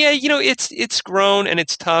 It's grown and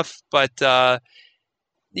it's tough, but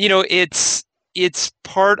it's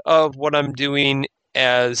part of what I'm doing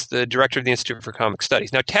as the director of the Institute for Comic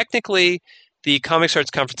Studies. Now, technically, the Comics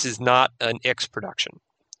Arts Conference is not an X production.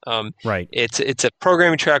 It's a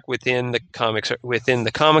programming track within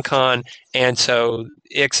the Comic-Con, and so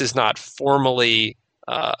X is not formally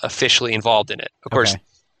officially involved in it. Of course,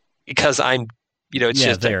 because I'm, it's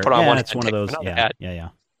just there. Put on one. It's one of those. Yeah.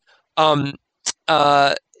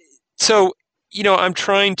 So I'm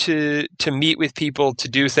trying to meet with people, to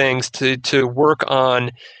do things, to work on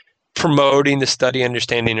promoting the study,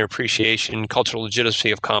 understanding, and appreciation, cultural legitimacy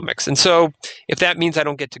of comics. And so if that means I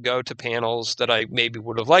don't get to go to panels that I maybe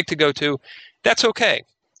would have liked to go to, that's okay.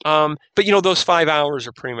 But those 5 hours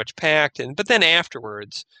are pretty much packed. But then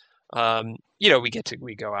afterwards,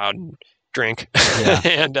 we go out and drink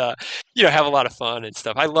and, have a lot of fun and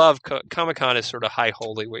stuff. I love Comic-Con is sort of high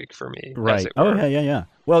holy week for me. Right. Oh, yeah.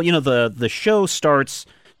 Well, the show starts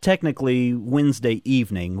technically Wednesday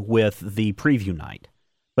evening with the preview night.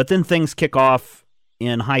 But then things kick off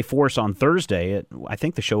in high force on Thursday. I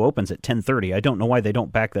think the show opens at 10:30. I don't know why they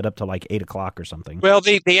don't back that up to 8 o'clock or something. Well,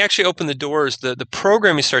 they actually open the doors. The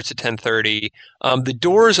programming starts at 10:30. The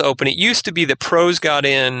doors open. It used to be that pros got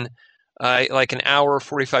in an hour,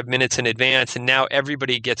 45 minutes in advance, and now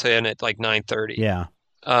everybody gets in at 9:30. Yeah.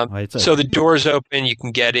 So the doors open. You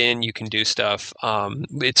can get in. You can do stuff.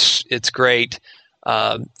 It's great.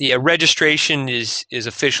 Yeah, registration is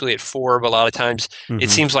officially at 4, but a lot of times Mm-hmm. it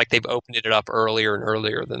seems like they've opened it up earlier and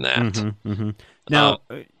earlier than that. Mm-hmm. Mm-hmm. Now,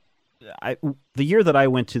 the year that I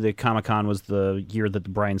went to the Comic-Con was the year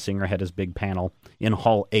that Bryan Singer had his big panel in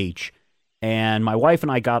Hall H. And my wife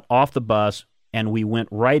and I got off the bus, and we went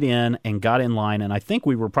right in and got in line. And I think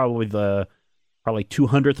we were probably the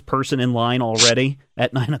 200th person in line already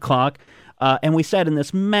at 9 o'clock. And we sat in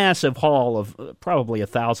this massive hall of probably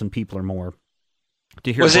 1,000 people or more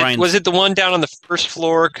to hear Bryan. Was it the one down on the first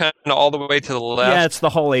floor, kind of all the way to the left? Yeah, it's the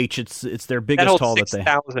Hall H. It's their biggest hall that they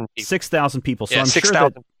have. 6,000 6,000 people. people. So yeah,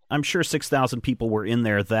 I'm sure 6,000 people were in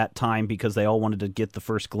there that time because they all wanted to get the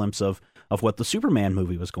first glimpse of what the Superman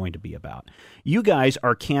movie was going to be about. You guys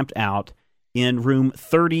are camped out in room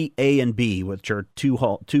 30A and B, which are two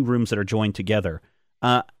rooms that are joined together.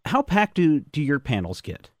 How packed do your panels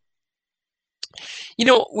get?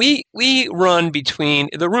 We run between,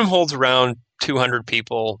 the room holds around 200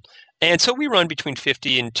 people, and so we run between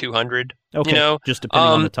 50 and 200. Okay, just depending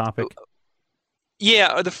on the topic.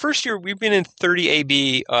 Yeah, the first year we've been in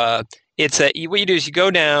 30AB. What you do is you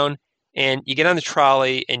go down and you get on the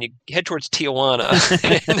trolley and you head towards Tijuana.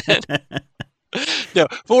 No,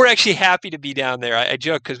 but we're actually happy to be down there. I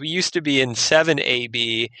joke because we used to be in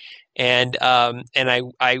 7AB, and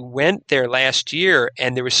I went there last year,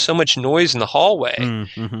 and there was so much noise in the hallway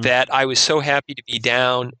that I was so happy to be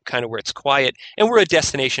down, kind of where it's quiet. And we're a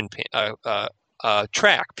destination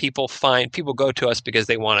track. People go to us because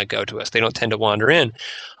they want to go to us. They don't tend to wander in.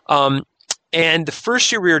 And the first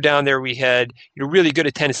year we were down there, we had really good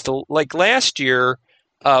attendance. Like last year,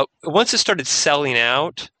 once it started selling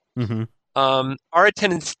out. Our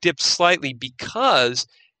attendance dipped slightly because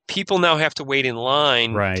people now have to wait in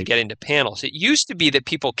line to get into panels. It used to be that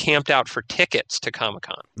people camped out for tickets to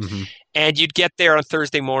Comic-Con. And you'd get there on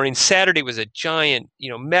Thursday morning. Saturday was a giant,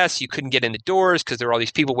 mess. You couldn't get in the doors because there were all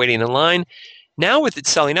these people waiting in line. Now with it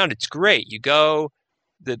selling out, it's great. You go,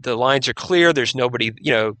 the lines are clear. There's nobody,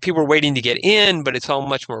 people are waiting to get in, but it's all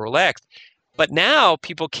much more relaxed. But now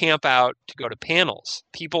people camp out to go to panels.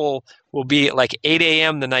 People will be at like 8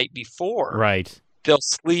 a.m. the night before. Right. They'll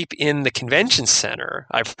sleep in the convention center.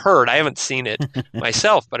 I've heard, I haven't seen it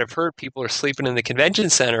myself, but I've heard people are sleeping in the convention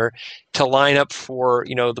center to line up for,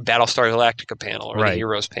 the Battlestar Galactica panel or the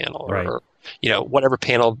Heroes panel or whatever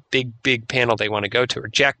panel, big panel they want to go to. Or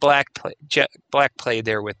Jack Black played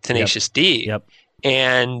there with Tenacious D. Yep.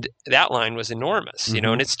 And that line was enormous,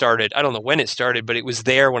 and it started, I don't know when it started, but it was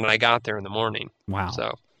there when I got there in the morning. Wow.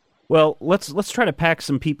 So, well, let's try to pack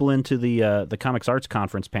some people into the Comics Arts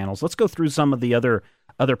Conference panels. Let's go through some of the other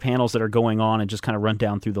panels that are going on and just kind of run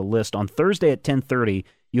down through the list. On Thursday at 10:30,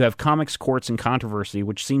 you have Comics, Courts, and Controversy,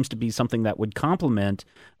 which seems to be something that would complement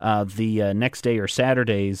the next day or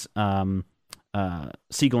Saturday's Siegel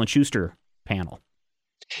and Schuster panel.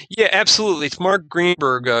 Yeah, absolutely. It's Mark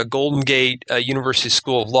Greenberg, Golden Gate University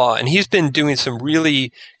School of Law, and he's been doing some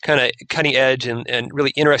really kind of cutting edge and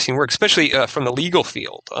really interesting work, especially from the legal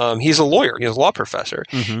field. He's a lawyer. He's a law professor.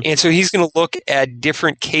 And so he's going to look at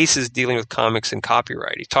different cases dealing with comics and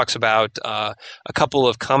copyright. He talks about a couple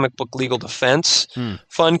of comic book legal defense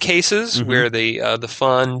fund cases where the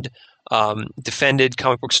fund defended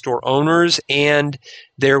comic book store owners, and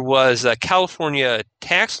there was a California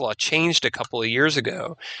tax law changed a couple of years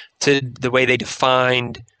ago to the way they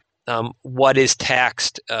defined what is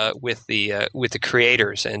taxed with the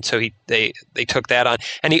creators, and so they took that on,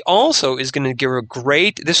 and he also is going to give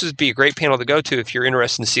this would be a great panel to go to if you're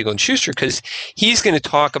interested in Siegel and Schuster, because he's going to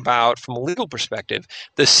talk about, from a legal perspective,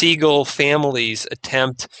 the Siegel family's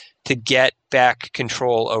attempt to get back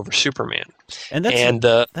control over Superman. And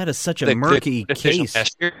that is such a murky case.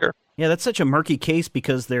 Yeah, that's such a murky case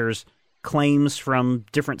because there's claims from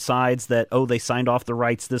different sides that, they signed off the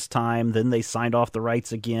rights this time, then they signed off the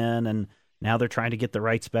rights again, and now they're trying to get the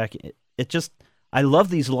rights back. I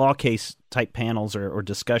love these law case type panels or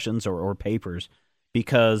discussions or papers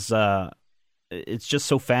because it's just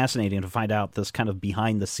so fascinating to find out this kind of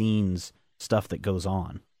behind the scenes stuff that goes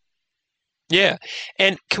on. Yeah,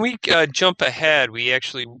 and can we jump ahead? We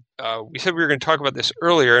actually we said we were going to talk about this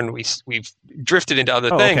earlier, and we've drifted into other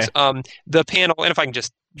things. Okay. The panel, and if I can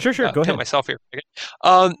just go ahead myself here.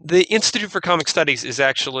 The Institute for Comic Studies is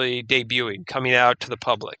actually debuting, coming out to the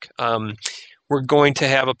public. We're going to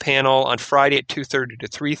have a panel on Friday at 2:30 to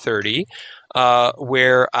 3:30.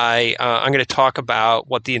 where I'm going to talk about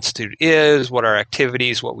what the Institute is, what our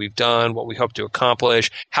activities, what we've done, what we hope to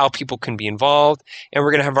accomplish, how people can be involved. And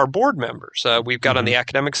we're going to have our board members. We've got on the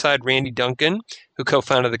academic side, Randy Duncan, who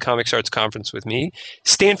co-founded the Comics Arts Conference with me,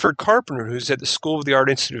 Stanford Carpenter, who's at the School of the Art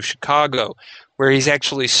Institute of Chicago, where he's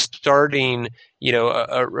actually starting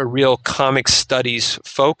a real comics studies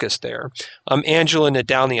focus there. Angela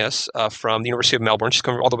Nadalnias from the University of Melbourne. She's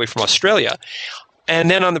coming all the way from Australia. And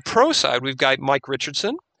then on the pro side, we've got Mike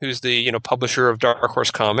Richardson, who's the publisher of Dark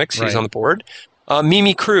Horse Comics. He's on the board.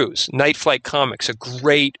 Mimi Cruz, Night Flight Comics, a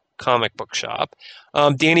great comic book shop.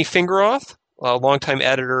 Danny Fingeroth, a longtime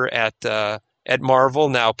editor at Marvel,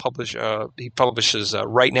 now he publishes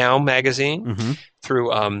Right Now magazine through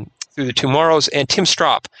the Tomorrows, and Tim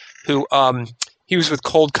Stropp, who he was with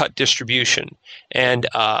Cold Cut Distribution. And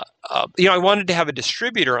I wanted to have a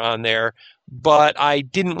distributor on there, but I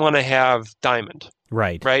didn't want to have Diamond.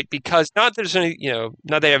 Right. Because not that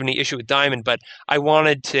I have any issue with Diamond, but I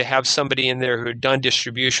wanted to have somebody in there who had done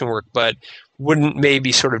distribution work, but wouldn't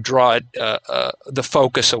maybe sort of draw the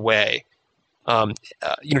focus away.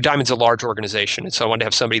 Diamond's a large organization, and so I wanted to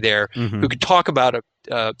have somebody there who could talk about it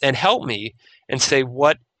and help me and say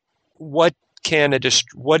what do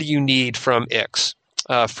you need from Ix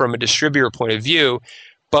from a distributor point of view,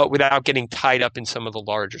 but without getting tied up in some of the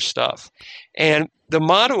larger stuff. And the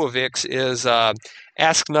motto of Ix is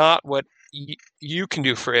ask not what you can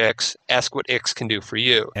do for Ix, ask what Ix can do for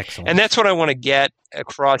you. Excellent. And that's what I want to get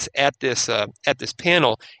across at this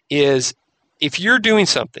panel is if you're doing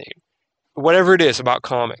something, whatever it is about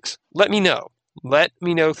comics, let me know. Let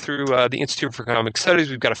me know through the Institute for Comic Studies.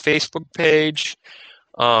 We've got a Facebook page.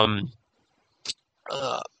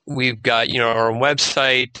 We've got our own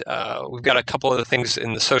website. We've got a couple other things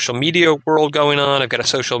in the social media world going on. I've got a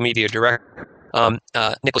social media director,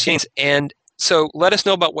 Nicholas Yanes. And so let us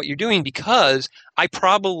know about what you're doing, because I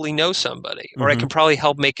probably know somebody, or I can probably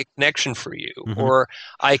help make a connection for you, or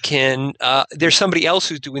I can there's somebody else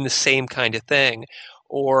who's doing the same kind of thing,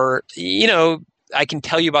 or I can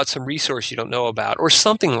tell you about some resource you don't know about, or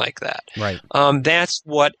something like that. Right. That's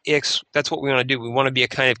what we want to do. We want to be a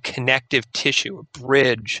kind of connective tissue, a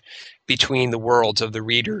bridge between the worlds of the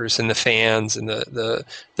readers and the fans and the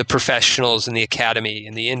professionals and the academy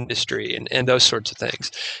and the industry and those sorts of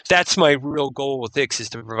things. That's my real goal with Ix, is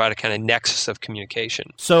to provide a kind of nexus of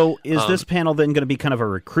communication. So is this panel then going to be kind of a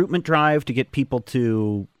recruitment drive to get people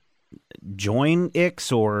to join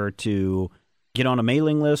Ix, or to get on a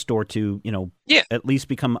mailing list, or to, at least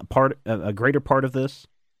become a greater part of this?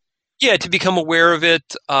 Yeah, to become aware of it,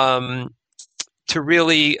 to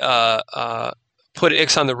really put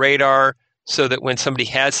Ix on the radar, so that when somebody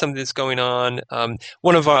has something that's going on,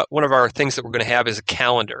 one of our things that we're going to have is a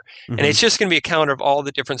calendar, and it's just going to be a calendar of all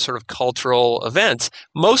the different sort of cultural events,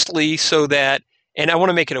 mostly so that, and I want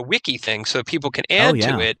to make it a wiki thing so people can add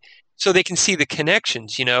to it, so they can see the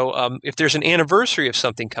connections. If there's an anniversary of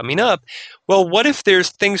something coming up, well, what if there's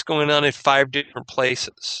things going on in 5 different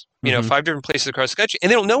places? 5 different places across the country,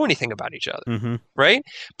 and they don't know anything about each other, right?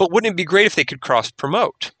 But wouldn't it be great if they could cross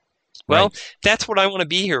promote? Well, that's what I want to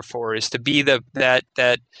be here for, is to be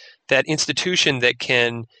that institution that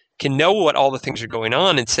can know what all the things are going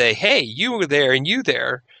on and say, hey, you were there and you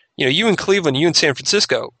there, you in Cleveland, you in San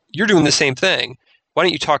Francisco, you're doing the same thing. Why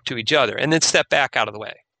don't you talk to each other, and then step back out of the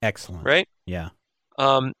way? Excellent. Right? Yeah.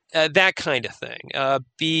 That kind of thing.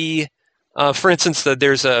 For instance,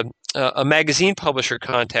 there's a magazine publisher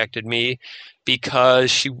contacted me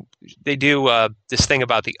because they do this thing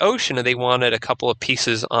about the ocean, and they wanted a couple of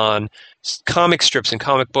pieces on comic strips and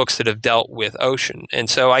comic books that have dealt with ocean. And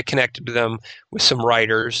so I connected them with some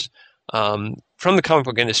writers from the comic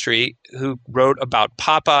book industry who wrote about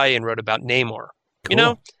Popeye and wrote about Namor.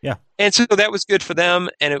 Cool. Yeah. And so that was good for them,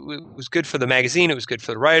 and it was good for the magazine. It was good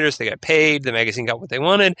for the writers. They got paid. The magazine got what they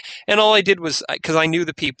wanted. And all I did was, because I knew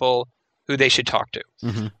the people who they should talk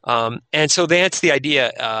to. And so that's the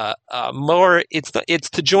idea. More, it's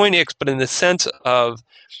to join Ix, but in the sense of,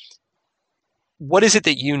 what is it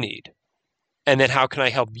that you need? And then how can I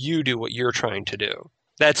help you do what you're trying to do?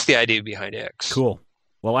 That's the idea behind Ix. Cool.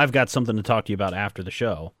 Well, I've got something to talk to you about after the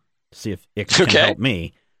show, to see if Ix can help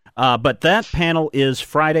me. But that panel is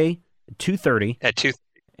Friday, 2:30 at 2:30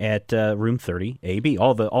 at room 30 AB.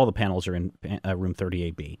 All the panels are in room 30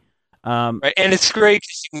 AB. Right, and it's great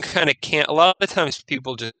because you can kind of a lot of times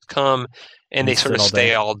people just come and they sort of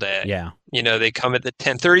stay all day. Yeah, they come at the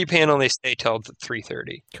 10:30 panel and they stay till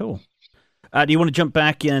 3:30. Cool. Do you want to jump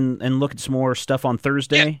back in and look at some more stuff on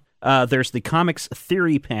Thursday? Yeah. There's the Comics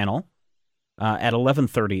Theory panel at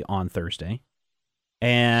 11:30 on Thursday,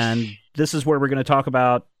 and this is where we're going to talk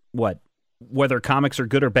about what whether comics are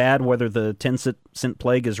good or bad, whether the 10-cent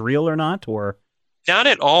plague is real or not, or? Not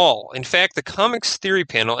at all. In fact, the comics theory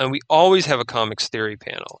panel, and we always have a comics theory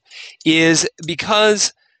panel, is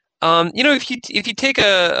because if you take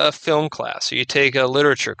a film class or you take a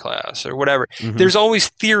literature class or whatever, there's always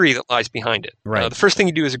theory that lies behind it. Right. The first thing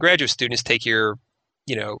you do as a graduate student is take your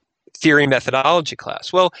theory methodology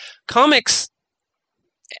class. Well, comics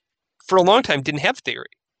for a long time didn't have theory.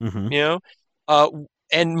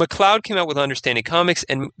 And McLeod came out with Understanding Comics,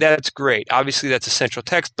 and that's great. Obviously, that's a central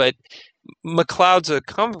text, but McLeod's a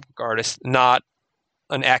comic book artist, not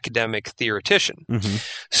an academic theoretician.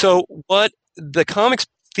 So what the comics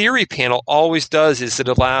theory panel always does is it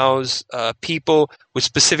allows people with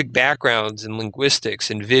specific backgrounds in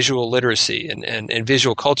linguistics and visual literacy and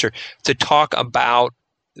visual culture to talk about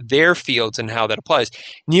their fields and how that applies.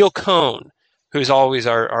 Neil Cohn, who's always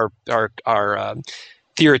our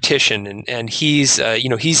theoretician, and he's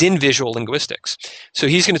he's in visual linguistics, so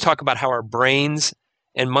he's going to talk about how our brains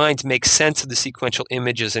and minds make sense of the sequential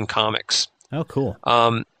images in comics. Oh, cool.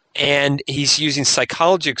 And he's using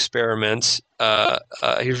psychology experiments.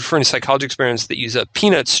 He's referring to psychology experiments that use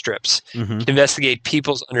peanut strips to investigate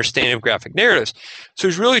people's understanding of graphic narratives. So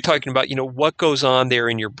he's really talking about, what goes on there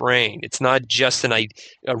in your brain. It's not just a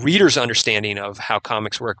reader's understanding of how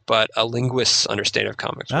comics work, but a linguist's understanding of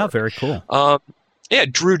comics work. Oh, very cool.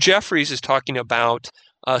 Drew Jeffries is talking about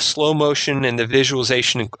slow motion and the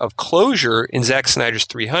visualization of closure in Zack Snyder's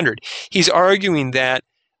 300. He's arguing that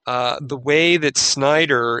the way that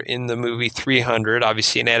Snyder in the movie 300,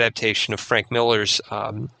 obviously an adaptation of Frank Miller's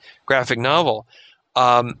graphic novel,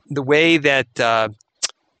 the way that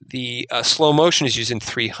the slow motion is used in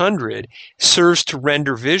 300 serves to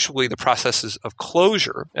render visually the processes of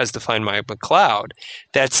closure, as defined by McLeod,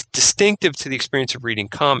 that's distinctive to the experience of reading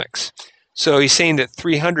comics. So he's saying that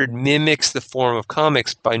 300 mimics the form of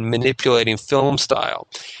comics by manipulating film style,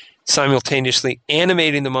 simultaneously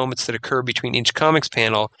animating the moments that occur between each comics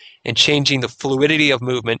panel and changing the fluidity of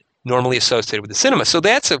movement normally associated with the cinema. So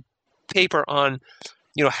that's a paper on,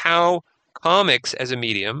 how comics as a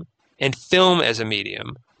medium and film as a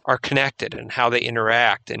medium are connected and how they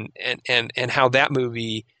interact, and how that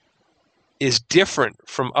movie is different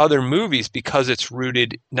from other movies because it's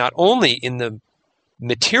rooted not only in the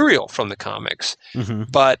material from the comics,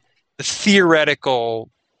 but the theoretical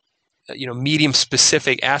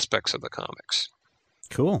medium-specific aspects of the comics.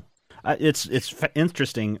 Cool. It's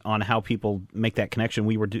interesting on how people make that connection.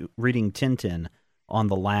 We were reading Tintin on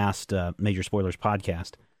the last Major Spoilers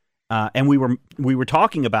podcast, and we were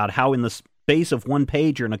talking about how in the space of one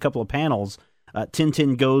page or in a couple of panels,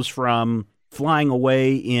 Tintin goes from flying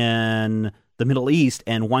away in the Middle East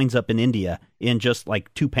and winds up in India in just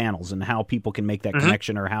like 2 panels, and how people can make that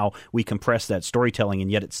connection, or how we compress that storytelling,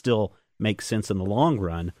 and yet it still makes sense in the long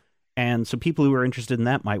run. And so people who are interested in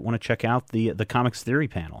that might want to check out the comics theory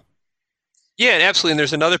panel. Yeah, absolutely. And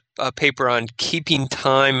there's another paper on keeping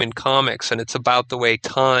time in comics, and it's about the way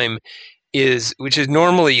time is, which is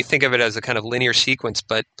normally you think of it as a kind of linear sequence,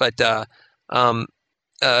 but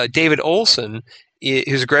David Olson,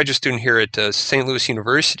 who's a graduate student here at St. Louis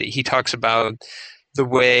University, he talks about the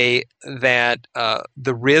way that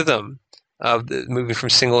the rhythm of the moving from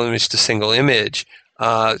single image to single image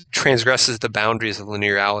transgresses the boundaries of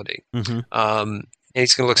linearity. And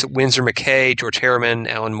he's going to look at Winsor McKay, George Harriman,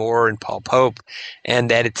 Alan Moore, and Paul Pope, and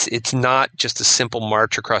that it's not just a simple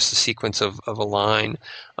march across the sequence of a line,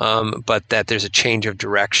 but that there's a change of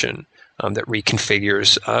direction that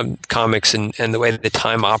reconfigures comics and the way that the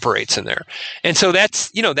time operates in there. And so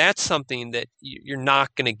that's something that you're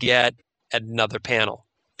not going to get at another panel,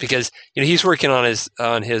 because he's working on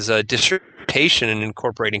his dissertation and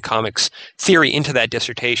incorporating comics theory into that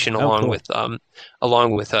dissertation along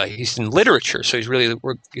with he's in literature, so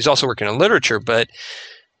he's also working on literature. But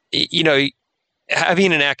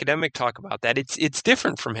having an academic talk about that, it's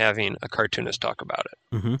different from having a cartoonist talk about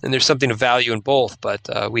it. And there's something of value in both, but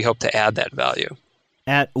we hope to add that value.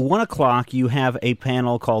 At 1:00, you have a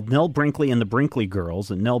panel called Nell Brinkley and the Brinkley Girls,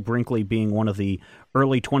 and Nell Brinkley being one of the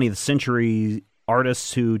early 20th century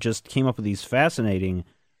artists who just came up with these fascinating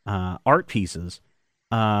art pieces.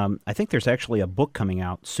 I think there's actually a book coming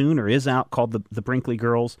out soon, or is out, called the Brinkley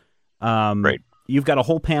Girls. Right. You've got a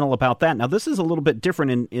whole panel about that. Now, this is a little bit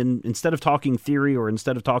different. In instead of talking theory, or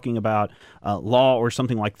instead of talking about law or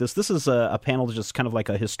something like this, this is a panel that's just kind of like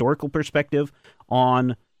a historical perspective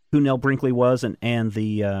on who Nell Brinkley was and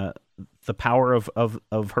the power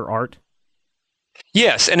of her art.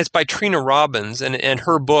 Yes, and it's by Trina Robbins, and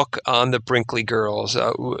her book on the Brinkley Girls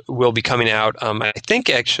will be coming out. I think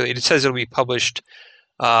actually it says it'll be published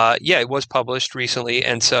Yeah, it was published recently,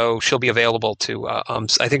 and so she'll be available to.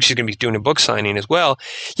 I think she's going to be doing a book signing as well.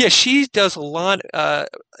 Yeah, she does a lot.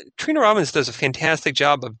 Trina Robbins does a fantastic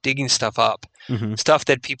job of digging stuff up, stuff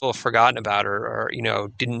that people have forgotten about or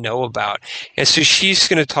didn't know about. And so she's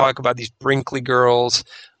going to talk about these Brinkley girls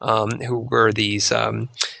who were these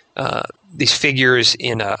figures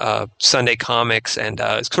in Sunday comics, and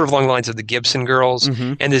sort of along the lines of the Gibson girls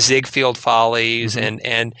and the Ziegfeld Follies,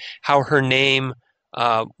 and how her name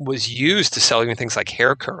was used to sell even things like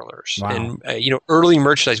hair curlers. Wow. And early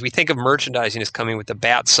merchandise. We think of merchandising as coming with the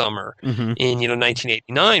Bat Summer in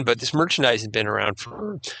 1989, but this merchandise has been around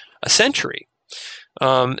for a century.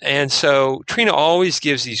 And so Trina always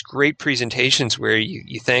gives these great presentations where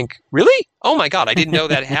you think, really? Oh my God, I didn't know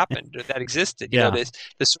that happened, or that existed. This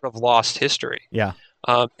sort of lost history. Yeah.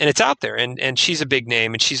 And it's out there, and she's a big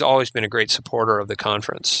name, and she's always been a great supporter of the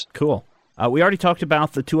conference. Cool. We already talked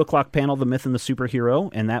about the 2:00 panel, The Myth and the Superhero,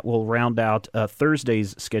 and that will round out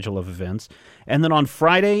Thursday's schedule of events. And then on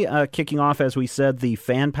Friday, kicking off, as we said, the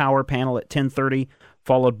Fan Power panel at 10:30,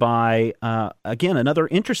 followed by, again, another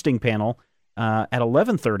interesting panel at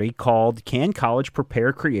 11:30 called Can College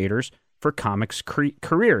Prepare Creators for Comics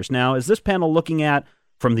Careers? Now, is this panel looking at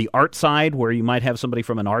from the art side, where you might have somebody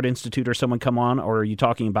from an art institute or someone come on, or are you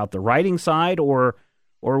talking about the writing side, or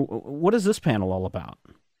what is this panel all about?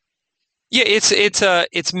 Yeah,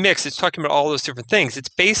 it's mixed. It's talking about all those different things. It's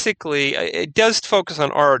basically, it does focus on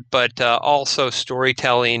art, but also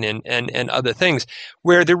storytelling and other things,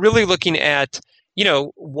 where they're really looking at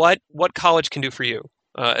what college can do for you,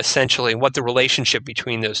 essentially, and what the relationship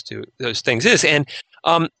between those things is. And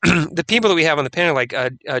the people that we have on the panel, like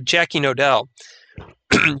Jackie Nodell,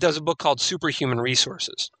 does a book called Superhuman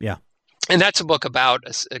Resources. Yeah. And that's a book about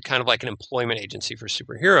a kind of like an employment agency for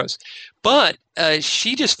superheroes. But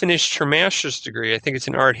she just finished her master's degree. I think it's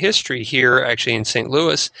in art history here, actually, in St.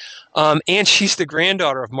 Louis. And she's the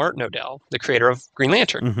granddaughter of Martin Nodell, the creator of Green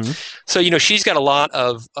Lantern. So, she's got a lot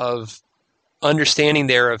of understanding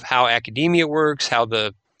there of how academia works, how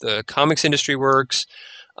the comics industry works,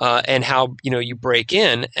 and how, you break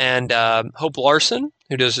in. And Hope Larson,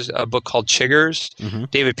 who does a book called Chiggers,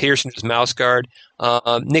 David Peterson, who does Mouse Guard,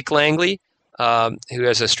 Nick Langley, who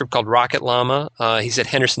has a strip called Rocket Llama. He's at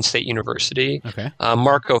Henderson State University. Okay.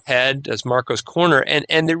 Marco Head does Marco's Corner.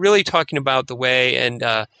 And they're really talking about the way, and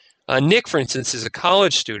Nick, for instance, is a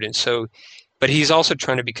college student, but he's also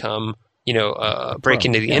trying to become, break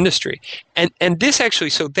into the industry. And this actually,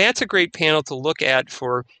 so that's a great panel to look at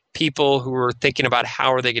for people who are thinking about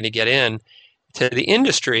how are they going to get in to the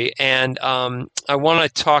industry. And I want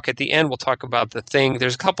to talk at the end, we'll talk about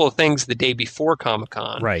there's a couple of things the day before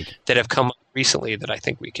Comic-Con that have come up recently that I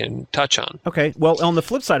think we can touch on. Okay. Well, on the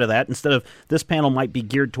flip side of that, instead of this panel might be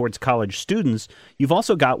geared towards college students, you've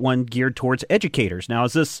also got one geared towards educators. Now,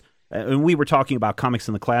 is this, and we were talking about comics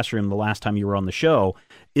in the classroom the last time you were on the show,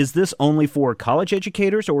 is this only for college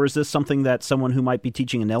educators, or is this something that someone who might be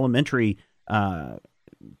teaching an elementary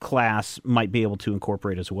class might be able to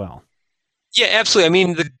incorporate as well? Yeah, absolutely. I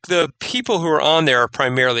mean, the people who are on there are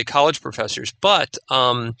primarily college professors, but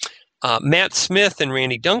Matt Smith and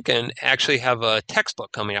Randy Duncan actually have a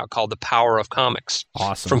textbook coming out called The Power of Comics.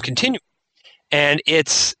 Awesome. From Continuum. And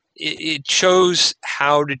it shows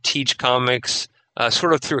how to teach comics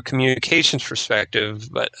sort of through a communications perspective,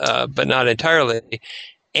 but not entirely.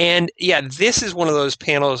 And yeah, this is one of those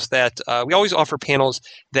panels that we always offer panels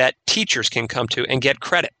that teachers can come to and get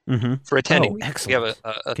credit for attending. Oh, excellent. We have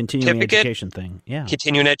a continuing certificate, education thing. Yeah.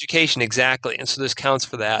 Continuing education, exactly. And so this counts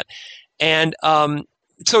for that. And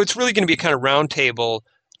so it's really going to be a kind of roundtable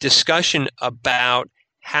discussion about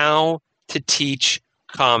how to teach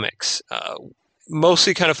comics,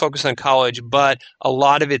 mostly kind of focused on college, but a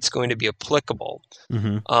lot of it's going to be applicable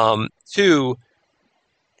to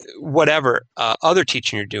whatever other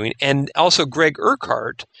teaching you're doing. And also Greg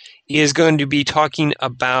Urquhart is going to be talking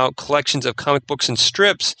about collections of comic books and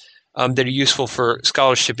strips that are useful for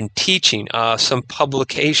scholarship and teaching, some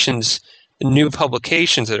publications, new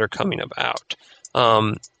publications that are coming about.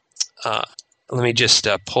 Let me just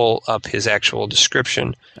pull up his actual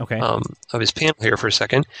description of his panel here for a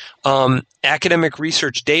second. Academic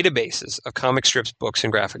research databases of comic strips, books,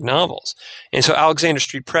 and graphic novels. And so Alexander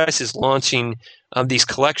Street Press is launching these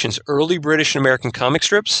collections, early British and American comic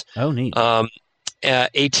strips. Oh, neat.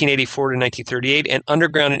 1884 to 1938, and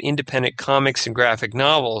underground and independent comics and graphic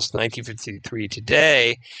novels, 1953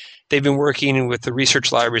 today. They've been working with the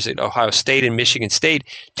research libraries at Ohio State and Michigan State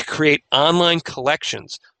to create online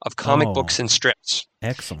collections of comic books and strips.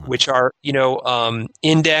 Excellent. Which are,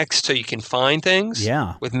 indexed so you can find things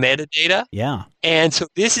with metadata. Yeah. And so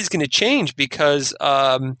this is going to change because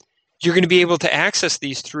you're going to be able to access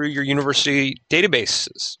these through your university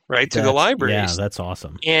databases, right? Through the libraries. Yeah, that's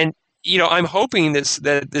awesome. And, I'm hoping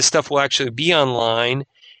that this stuff will actually be online.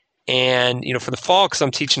 And, for the fall, because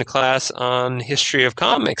I'm teaching a class on history of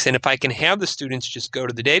comics. And if I can have the students just go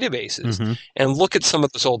to the databases and look at some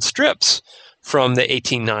of those old strips from the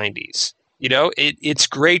 1890s, it's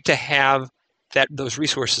great to have those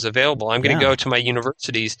resources available. I'm going to go to my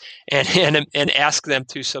universities and ask them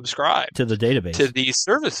to subscribe to the database, to these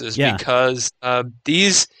services, because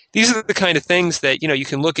these are the kind of things that you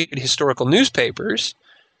can look at historical newspapers.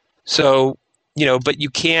 So but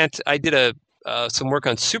you can't. I did some work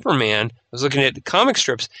on Superman. I was looking at the comic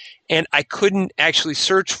strips, and I couldn't actually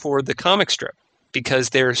search for the comic strip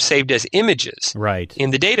because they're saved as images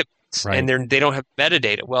in the database, and they don't have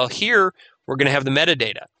metadata. Well, here we're going to have the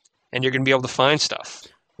metadata, and you're going to be able to find stuff.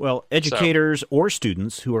 Well, educators or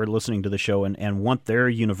students who are listening to the show and want their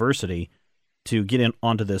university to get in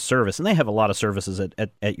onto this service, and they have a lot of services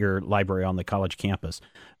at your library on the college campus,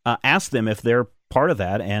 ask them if they're part of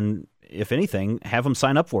that, and if anything, have them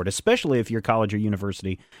sign up for it, especially if your college or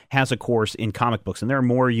university has a course in comic books. And there are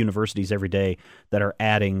more universities every day that are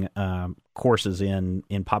adding courses in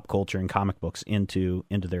pop culture and comic books into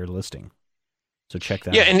their listing. So check that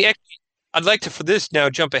out. Yeah, and I'd like to, for this now,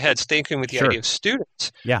 jump ahead, sticking with the idea of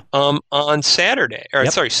students. Yeah. On Sunday at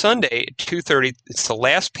 2:30, it's the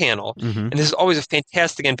last panel, and this is always a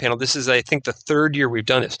fantastic end panel. This is, I think, the third year we've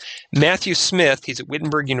done this. Matthew Smith, he's at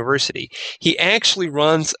Wittenberg University. He actually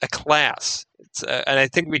runs a class, and I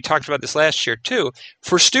think we talked about this last year too,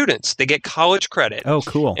 for students. They get college credit. Oh,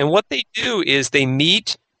 cool. And what they do is they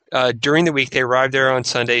meet during the week. They arrive there on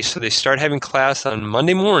Sunday, so they start having class on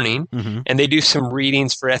Monday morning, and they do some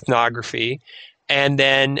readings for ethnography. And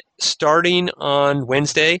then starting on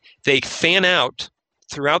Wednesday, they fan out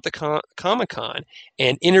throughout the Comic-Con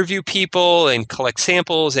and interview people and collect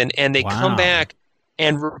samples, and they come back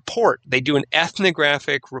and report. They do an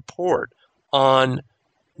ethnographic report on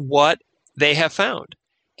what they have found.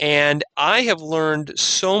 And I have learned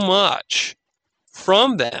so much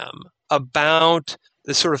from them about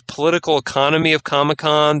the sort of political economy of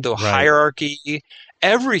Comic-Con, the hierarchy,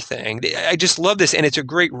 everything. I just love this, and it's a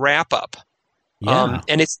great wrap-up. Yeah.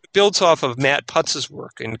 And it builds off of Matt Putz's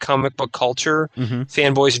work in Comic Book Culture.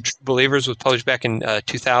 Fanboys and True Believers was published back in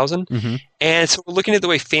 2000. And so we're looking at the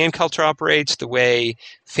way fan culture operates, the way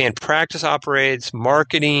fan practice operates,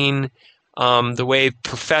 marketing, the way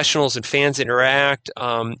professionals and fans interact.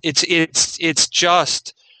 It's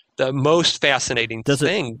just the most fascinating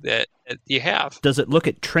thing that you have. Does it look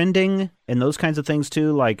at trending and those kinds of things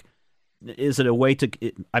too? Like, is it a way to,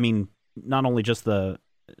 not only just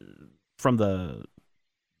from the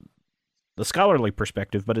scholarly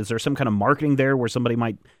perspective, but is there some kind of marketing there where somebody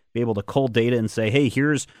might be able to cull data and say, hey,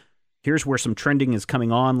 here's where some trending is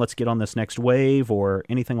coming on, let's get on this next wave, or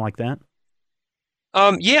anything like that?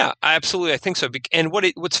 Yeah, absolutely. I think so. And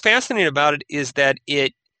what's fascinating about it is that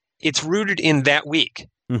it's rooted in that week.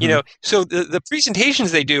 So the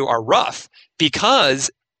presentations they do are rough because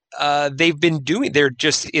they've been doing,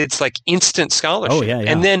 it's like instant scholarship. Oh, yeah.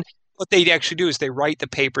 And then what they actually do is they write the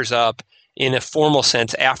papers up in a formal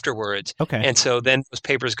sense afterwards. Okay. And so then those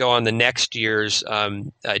papers go on the next year's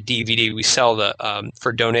DVD. We sell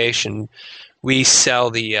for donation. We sell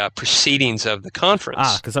the proceedings of the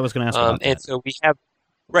conference. Because I was going to ask about that. And so we have,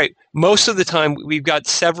 most of the time we've got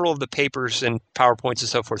several of the papers and PowerPoints and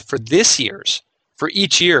so forth for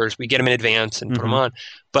each year's, we get them in advance and put them on.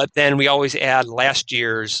 But then we always add last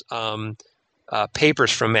year's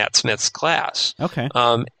papers from Matt Smith's class. Okay.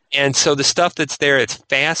 And so the stuff that's there, it's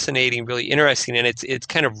fascinating, really interesting, and it's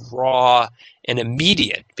kind of raw and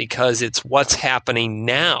immediate because it's what's happening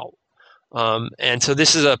now. And so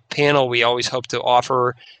this is a panel we always hope to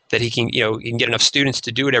offer that he can get enough students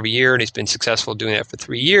to do it every year, and he's been successful doing that for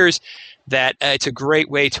 3 years. That it's a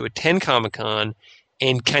great way to attend Comic-Con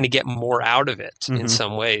and kind of get more out of it in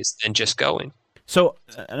some ways than just going. So,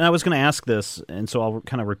 and I was going to ask this, and so I'll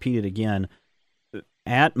kind of repeat it again.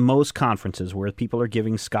 At most conferences where people are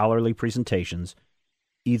giving scholarly presentations,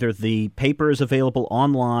 either the paper is available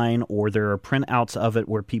online or there are printouts of it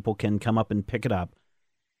where people can come up and pick it up.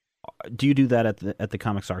 Do you do that at the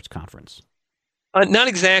Comics Arts Conference? Not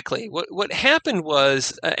exactly. What happened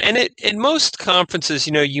was, and at most conferences,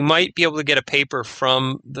 you might be able to get a paper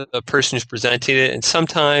from the person who's presenting it, and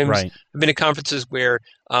sometimes I've been at conferences where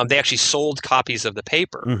they actually sold copies of the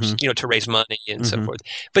papers, to raise money and so forth.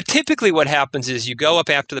 But typically, what happens is you go up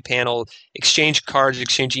after the panel, exchange cards,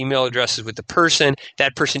 exchange email addresses with the person.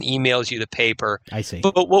 That person emails you the paper. I see.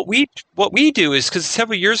 But what we do is, because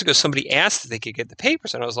several years ago somebody asked if they could get the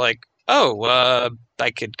papers, and I was like, I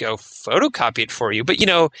could go photocopy it for you. But, you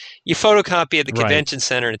photocopy at the Right. convention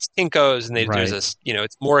center and it's Kinko's and Right. there's this,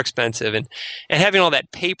 it's more expensive and having all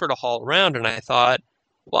that paper to haul around. And I thought,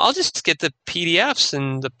 well, I'll just get the PDFs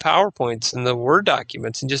and the PowerPoints and the Word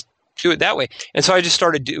documents and just do it that way. And so I just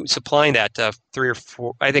started supplying that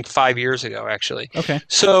 5 years ago, actually. Okay.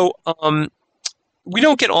 So we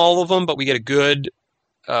don't get all of them, but we get a good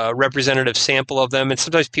representative sample of them, and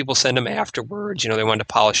sometimes people send them afterwards. They want to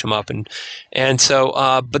polish them up, and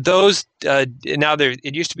so. But those now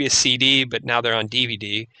it used to be a CD, but now they're on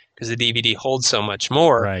DVD because the DVD holds so much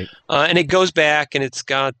more. Right. And it goes back, and it's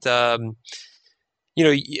got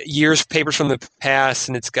years papers from the past,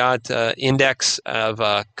 and it's got index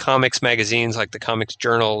of comics magazines like the Comics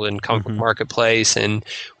Journal and Comic Book Marketplace, and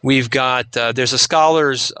we've got there's a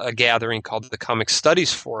scholars gathering called the Comic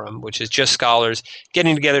Studies Forum, which is just scholars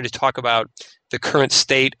getting together to talk about the current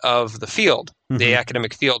state of the field, the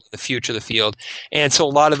academic field, the future of the field, and so a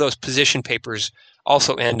lot of those position papers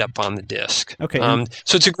also end up on the disc. Okay.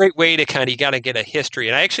 So it's a great way to you got to get a history,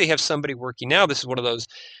 and I actually have somebody working now. This is one of those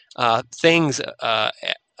things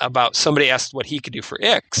about somebody asked what he could do for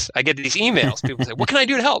X. I get these emails. People say, what can I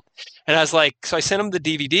do to help? And I was like, so I sent him the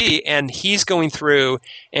DVD, and he's going through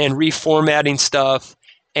and reformatting stuff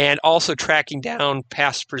and also tracking down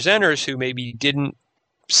past presenters who maybe didn't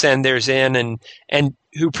send theirs in and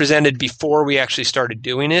who presented before we actually started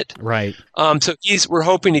doing it. Right. So we're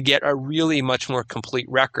hoping to get a really much more complete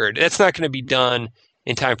record. That's not going to be done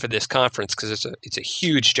in time for this conference because it's a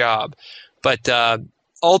huge job. But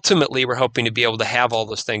ultimately, we're hoping to be able to have all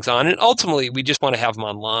those things on. And ultimately, we just want to have them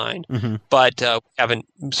online. But haven't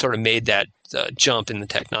sort of made that jump in the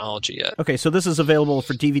technology yet. Okay, so this is available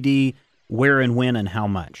for DVD. Where and when and how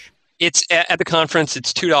much? It's at the conference.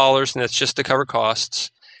 It's $2, and that's just to cover costs.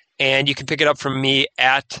 And you can pick it up from me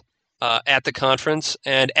at the conference.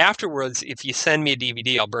 And afterwards, if you send me a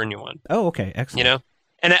DVD, I'll burn you one. Oh, okay, excellent.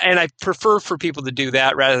 And I prefer for people to do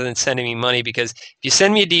that rather than sending me money, because if you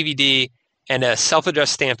send me a DVD and a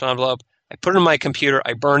self-addressed stamped envelope, I put it on my computer,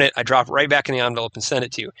 I burn it, I drop it right back in the envelope and send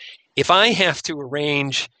it to you. If I have to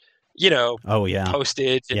arrange,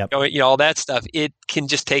 postage and all that stuff, it can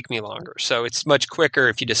just take me longer. So it's much quicker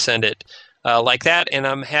if you just send it like that. And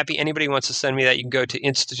I'm happy anybody who wants to send me that, you can go to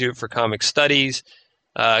Institute for Comic Studies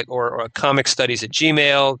or Comic Studies at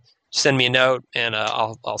Gmail. Send me a note, and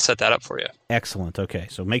I'll set that up for you. Excellent. Okay,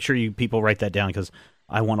 so make sure you people write that down because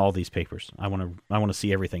I want all these papers. I want to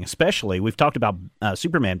see everything. Especially, we've talked about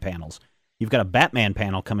Superman panels. You've got a Batman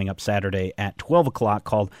panel coming up Saturday at 12 o'clock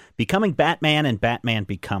called "Becoming Batman and Batman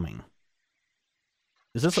Becoming."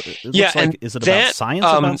 Is this? Is it about science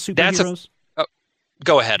about superheroes?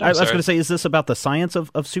 Go ahead. I was going to say, is this about the science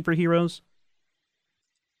of superheroes?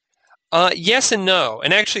 Yes and no.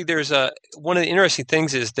 And actually, there's one of the interesting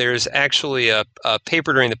things is there's actually a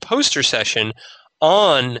paper during the poster session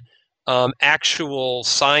on actual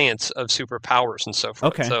science of superpowers and so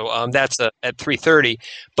forth. Okay. So that's at 3:30.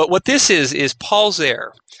 But what this is Paul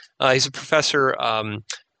Zare. He's a professor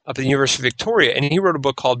up at the University of Victoria, and he wrote a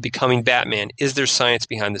book called Becoming Batman. Is there science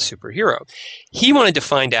behind the superhero? He wanted to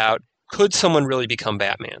find out, could someone really become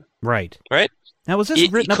Batman? Right. Right. Now, was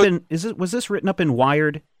this written up in? Was this written up in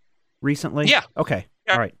Wired recently? Yeah. Okay.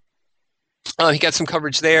 Yeah. All right. He got some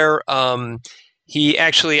coverage there. I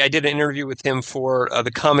did an interview with him for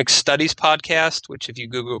the Comic Studies podcast, which if you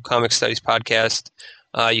Google Comic Studies podcast,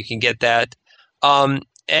 you can get that.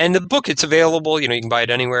 And the book, it's available. You can buy it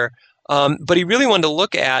anywhere. But he really wanted to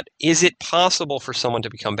look at, is it possible for someone to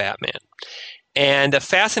become Batman? And the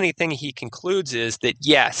fascinating thing he concludes is that,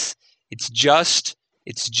 yes, it's just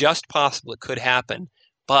possible. It could happen.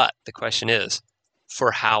 But the question is,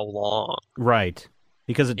 for how long? Right.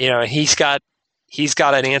 Because he's got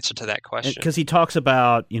an answer to that question. Because he talks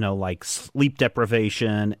about, like sleep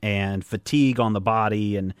deprivation and fatigue on the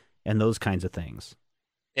body and those kinds of things.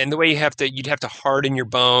 And the way you'd have to harden your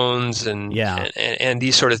bones and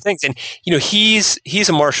these sort of things. And he's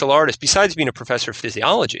a martial artist. Besides being a professor of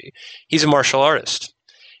physiology, he's a martial artist.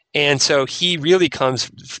 And so he really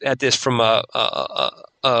comes at this from a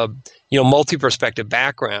multi-perspective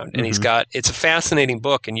background, and it's a fascinating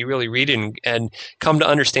book, and you really read it and come to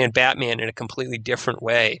understand Batman in a completely different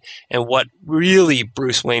way, and what really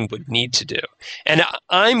Bruce Wayne would need to do. And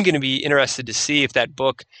I'm going to be interested to see if that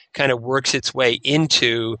book kind of works its way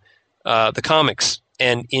into the comics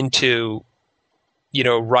and into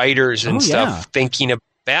writers and stuff thinking of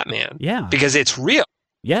Batman. Yeah, because it's real.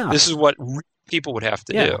 Yeah, this is what people would have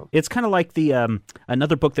to do. It's kind of like the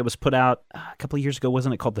another book that was put out a couple of years ago,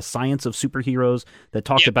 wasn't it, called The Science of Superheroes, that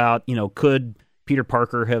talked about, could Peter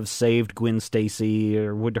Parker have saved Gwen Stacy,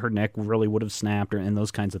 or would her neck really would have snapped, and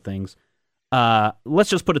those kinds of things. Let's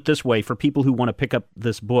just put it this way: for people who want to pick up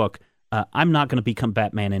this book, I'm not going to become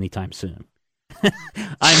Batman anytime soon.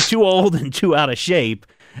 I'm too old and too out of shape,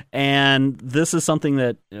 and this is something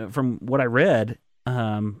that, from what I read,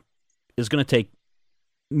 is going to take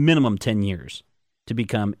minimum 10 years to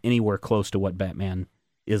become anywhere close to what Batman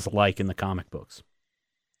is like in the comic books.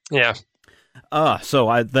 Yeah.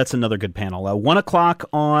 So that's another good panel. 1 o'clock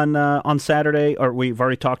on Saturday, or we've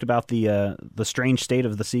already talked about the strange state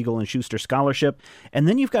of the Siegel and Schuster Scholarship, and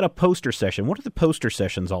then you've got a poster session. What are the poster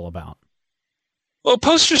sessions all about? Well,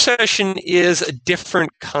 poster session is a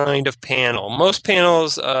different kind of panel. Most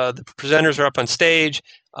panels, the presenters are up on stage.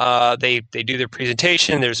 They do their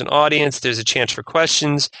presentation. There's an audience. There's a chance for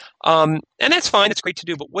questions. And that's fine. It's great to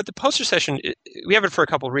do. But what the poster session, we have it for a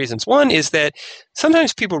couple of reasons. One is that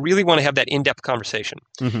sometimes people really want to have that in-depth conversation.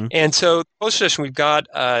 Mm-hmm. And so poster session, we've got,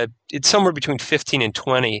 it's somewhere between 15 and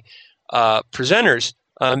 20 presenters.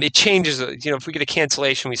 It changes, if we get a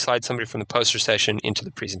cancellation, we slide somebody from the poster session into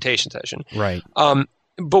the presentation session. Right.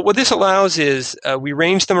 But what this allows is we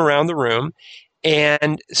range them around the room.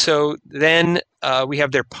 And so then we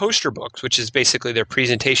have their poster books, which is basically their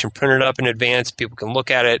presentation printed up in advance. People can look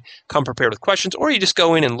at it, come prepared with questions, or you just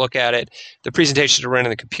go in and look at it. The presentations are run on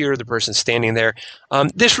the computer. The person's standing there.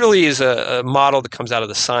 This really is a model that comes out of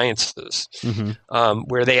the sciences,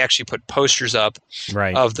 where they actually put posters up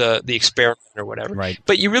of the experiment or whatever. Right.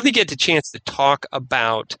 But you really get the chance to talk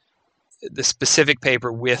about the specific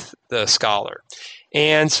paper with the scholar.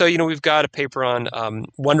 And so, we've got a paper on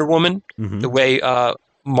Wonder Woman, the way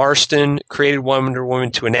Marston created Wonder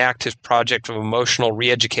Woman to enact his project of emotional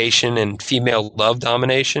re-education and female love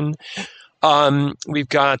domination. We've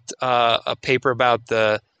got a paper about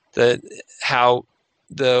how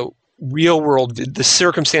the real world, the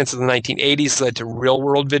circumstances of the 1980s led to real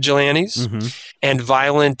world vigilantes and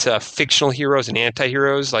violent fictional heroes and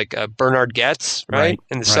anti-heroes like Bernard Goetz, right?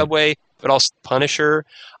 In the subway, but also Punisher.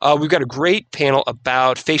 We've got a great panel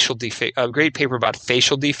about a great paper about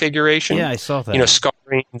facial defiguration. Yeah, I saw that.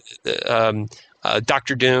 Scarring,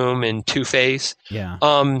 Dr. Doom and Two-Face. Yeah,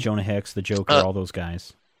 Jonah Hex, the Joker, all those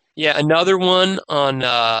guys. Yeah, another one on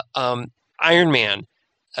Iron Man,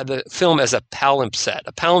 the film as a palimpsest.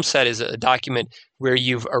 A palimpsest is a document where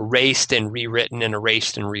you've erased and rewritten and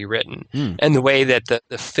erased and rewritten. And the way that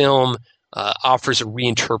the film offers a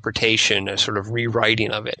reinterpretation, a sort of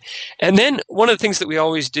rewriting of it. And then one of the things that we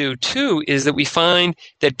always do, too, is that we find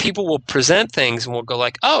that people will present things and we'll go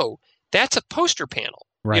like, oh, that's a poster panel,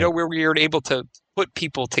 where we are able to put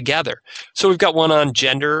people together. So we've got one on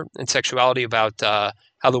gender and sexuality about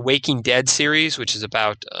how the Waking Dead series, which is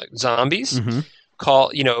about zombies,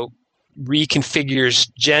 reconfigures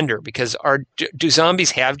gender, because do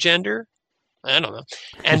zombies have gender? I don't know.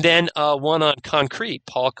 And then one on Concrete,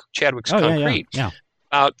 Paul Chadwick's Concrete. Yeah.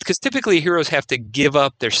 Because typically heroes have to give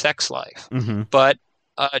up their sex life. But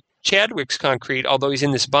Chadwick's Concrete, although he's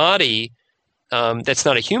in this body that's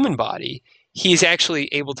not a human body, he's actually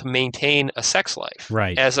able to maintain a sex life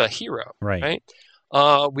as a hero. Right.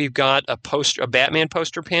 We've got a Batman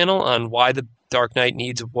poster panel on why the Dark Knight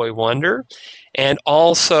needs a boy wonder, and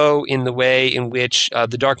also in the way in which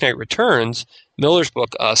The Dark Knight Returns, Miller's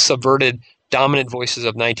book, subverted dominant voices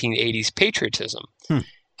of 1980s patriotism. We've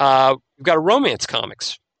got a romance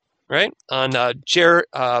comics, right? On Jack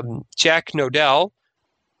Nodell,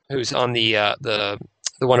 who's on the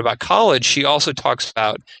one about college. She also talks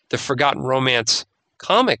about the forgotten romance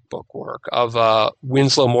comic book work of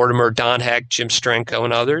Winslow Mortimer, Don Heck, Jim Steranko,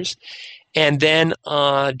 and others. And then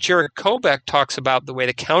Jared Kobeck talks about the way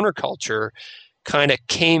the counterculture kind of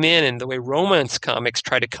came in and the way romance comics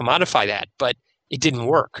tried to commodify that, but it didn't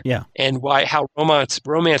work. Yeah. And how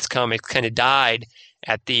romance comics kind of died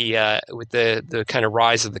at with the kind of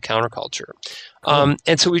rise of the counterculture. Cool.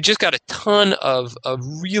 And so we've just got a ton of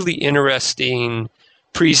really interesting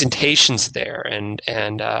presentations there, and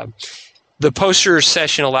the poster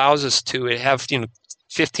session allows us to have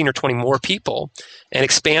 15 or 20 more people and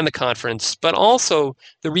expand the conference. But also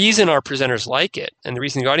the reason our presenters like it and the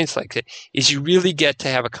reason the audience likes it is you really get to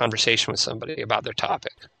have a conversation with somebody about their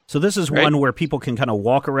topic. So this is one where people can kind of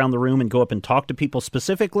walk around the room and go up and talk to people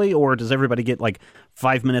specifically, or does everybody get like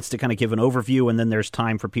 5 minutes to kind of give an overview and then there's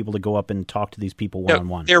time for people to go up and talk to these people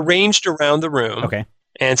one-on-one? They're ranged around the room. Okay.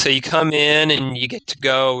 And so you come in and you get to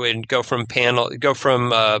go from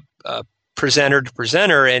presenter to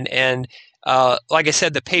presenter, and Like I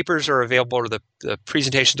said, the papers are available, or the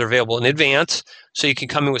presentations are available in advance, so you can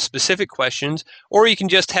come in with specific questions, or you can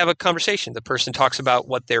just have a conversation. The person talks about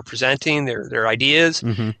what they're presenting, their ideas,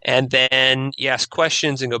 and then you ask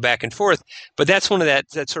questions and go back and forth. But that's one of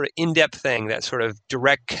that sort of in-depth thing, that sort of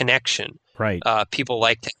direct connection. Right. People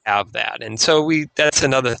like to have that, and so that's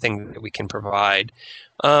another thing that we can provide.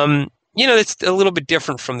 It's a little bit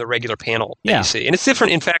different from the regular panel that you see. And it's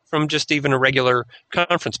different, in fact, from just even a regular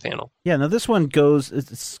conference panel. Yeah, now this one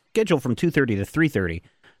it's scheduled from 2:30 to 3:30,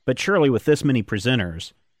 but surely with this many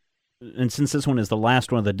presenters, and since this one is the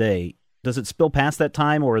last one of the day, does it spill past that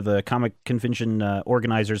time, or the comic convention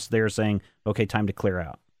organizers there saying, okay, time to clear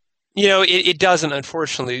out? It doesn't,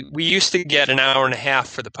 unfortunately. We used to get an hour and a half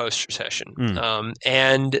for the poster session.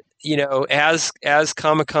 And as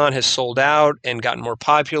Comic-Con has sold out and gotten more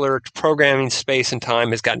popular, programming space and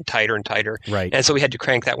time has gotten tighter and tighter. Right. And so we had to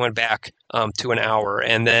crank that one back to an hour.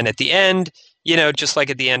 And then at the end, just like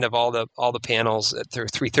at the end of all the panels at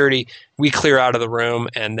 3:30, we clear out of the room,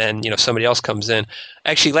 and then, somebody else comes in.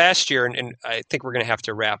 Actually, last year, and I think we're going to have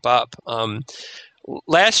to wrap up,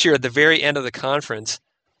 last year at the very end of the conference,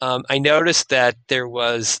 I noticed that there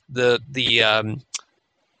was the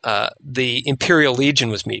Imperial Legion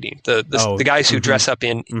was meeting, the guys who dress up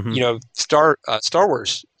in Star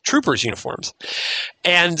Wars troopers uniforms,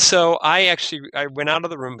 and so I went out of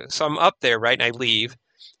the room. So I'm up there, right, and I leave,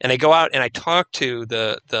 and I go out and I talk to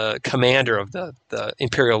the commander of the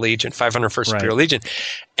Imperial Legion, 501st Imperial Legion,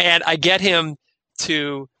 and I get him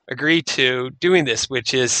to agree to doing this,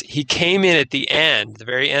 which is he came in at the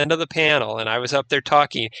very end of the panel, and I was up there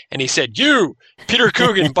talking, and he said, "You, Peter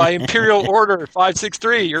Coogan, by Imperial Order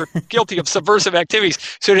 563, you're guilty of subversive activities."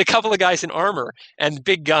 So a couple of guys in armor and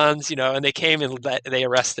big guns, and they came and they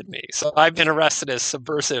arrested me. So I've been arrested as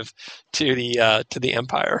subversive to the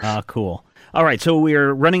Empire. Ah, cool. All right, so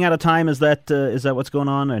we're running out of time. Is that what's going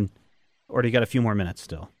on, or do you got a few more minutes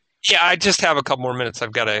still? Yeah, I just have a couple more minutes.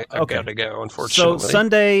 I've got to go, unfortunately. So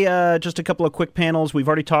Sunday, just a couple of quick panels. We've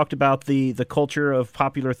already talked about the culture of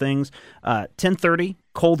popular things. 10:30,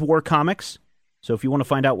 Cold War comics. So if you want to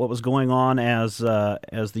find out what was going on as the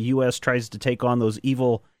U.S. tries to take on those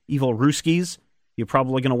evil Ruskies, you're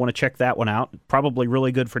probably going to want to check that one out. Probably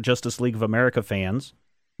really good for Justice League of America fans,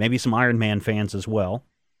 maybe some Iron Man fans as well.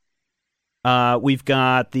 We've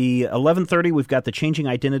got the 11:30. We've got the changing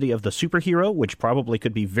identity of the superhero, which probably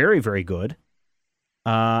could be very, very good.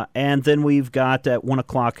 And then we've got at 1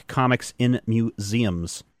 o'clock comics in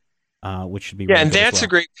museums, which should be really and good that's as well. a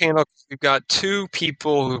great panel. We've got two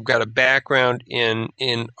people who've got a background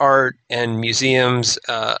in art and museums,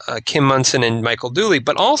 Kim Munson and Michael Dooley,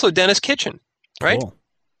 but also Dennis Kitchen, right? Cool.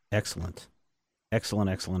 Excellent.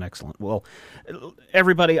 Well,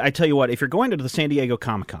 everybody, I tell you what, if you're going to the San Diego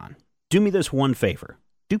Comic-Con, do me this one favor.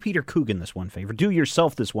 Do Peter Coogan this one favor. Do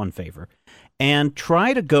yourself this one favor. And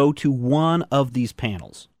try to go to one of these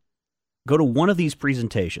panels. Go to one of these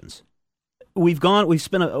presentations. We've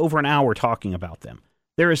spent over an hour talking about them.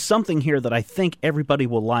 There is something here that I think everybody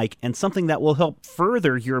will like, and something that will help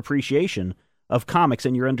further your appreciation of comics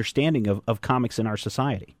and your understanding of comics in our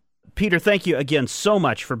society. Peter, thank you again so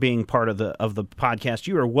much for being part of the podcast.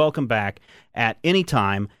 You are welcome back at any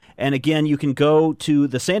time. And again, you can go to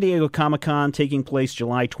the San Diego Comic-Con taking place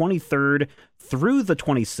July 23rd through the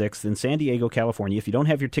 26th in San Diego, California. If you don't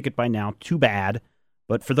have your ticket by now, too bad.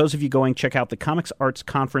 But for those of you going, check out the Comics Arts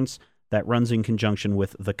Conference that runs in conjunction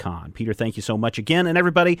with the con. Peter, thank you so much again. And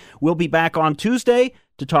everybody, we'll be back on Tuesday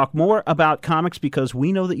to talk more about comics, because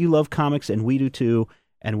we know that you love comics and we do too.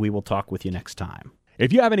 And we will talk with you next time.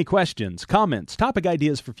 If you have any questions, comments, topic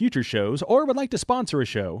ideas for future shows, or would like to sponsor a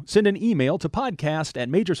show, send an email to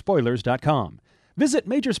podcast@majorspoilers.com. Visit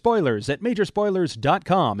Major Spoilers at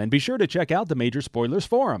majorspoilers.com and be sure to check out the Major Spoilers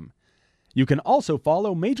Forum. You can also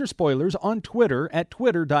follow Major Spoilers on Twitter at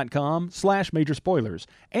twitter.com/majorspoilers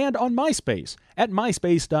and on MySpace at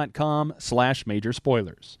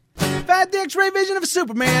myspace.com/majorspoilers. If I had the X-ray vision of a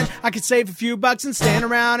Superman, I could save a few bucks and stand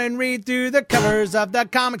around and read through the covers of the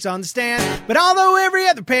comics on the stand. But although every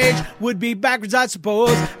other page would be backwards, I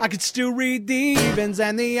suppose I could still read the evens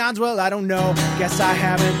and the odds. Well, I don't know. Guess I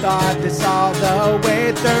haven't thought this all the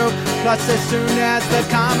way through. Plus, as soon as the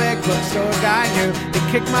comic book store guy knew, he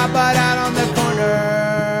kicked my butt out on the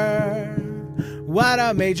corner. What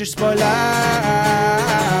a major spoiler!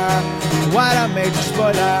 What a major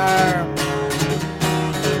spoiler!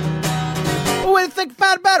 way to think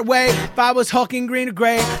about a better way. If I was hulking green or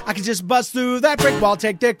gray, I could just bust through that brick wall,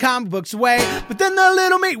 take their comic books away. But then the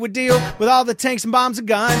little meat would deal with all the tanks and bombs and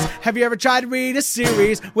guns. Have you ever tried to read a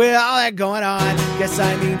series with all that going on? Guess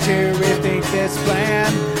I need to rethink this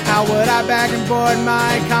plan. How would I back and board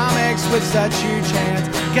my comics with such huge hands?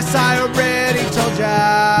 Guess I already told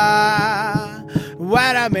ya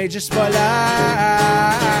what a major spoiler.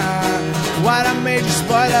 What a major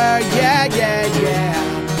spoiler. Yeah, yeah,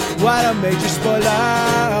 yeah. What a major spoiler.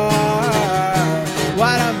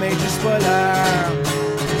 What a major spoiler.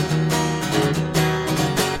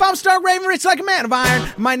 If I'm stark raving rich like a man of iron,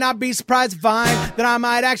 I might not be surprised to find that I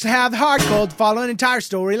might actually have the heart cold to follow an entire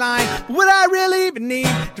storyline. But would I really even need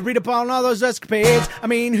to read up on all those escapades? I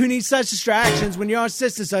mean, who needs such distractions when your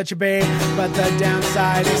sister's such a babe? But the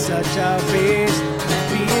downside is such a beast,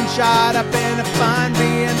 being shot up in a fun,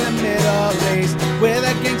 being in the Middle East with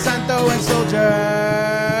a gang sign throwing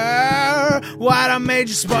soldier. What a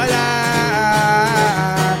major spoiler.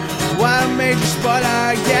 What a major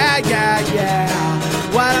spoiler. Yeah, yeah,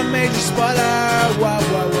 yeah. What a major spoiler. Whoa,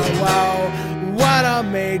 whoa, whoa, whoa. What a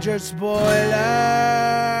major spoiler.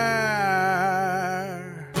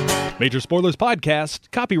 Major Spoilers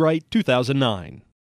Podcast, copyright 2009.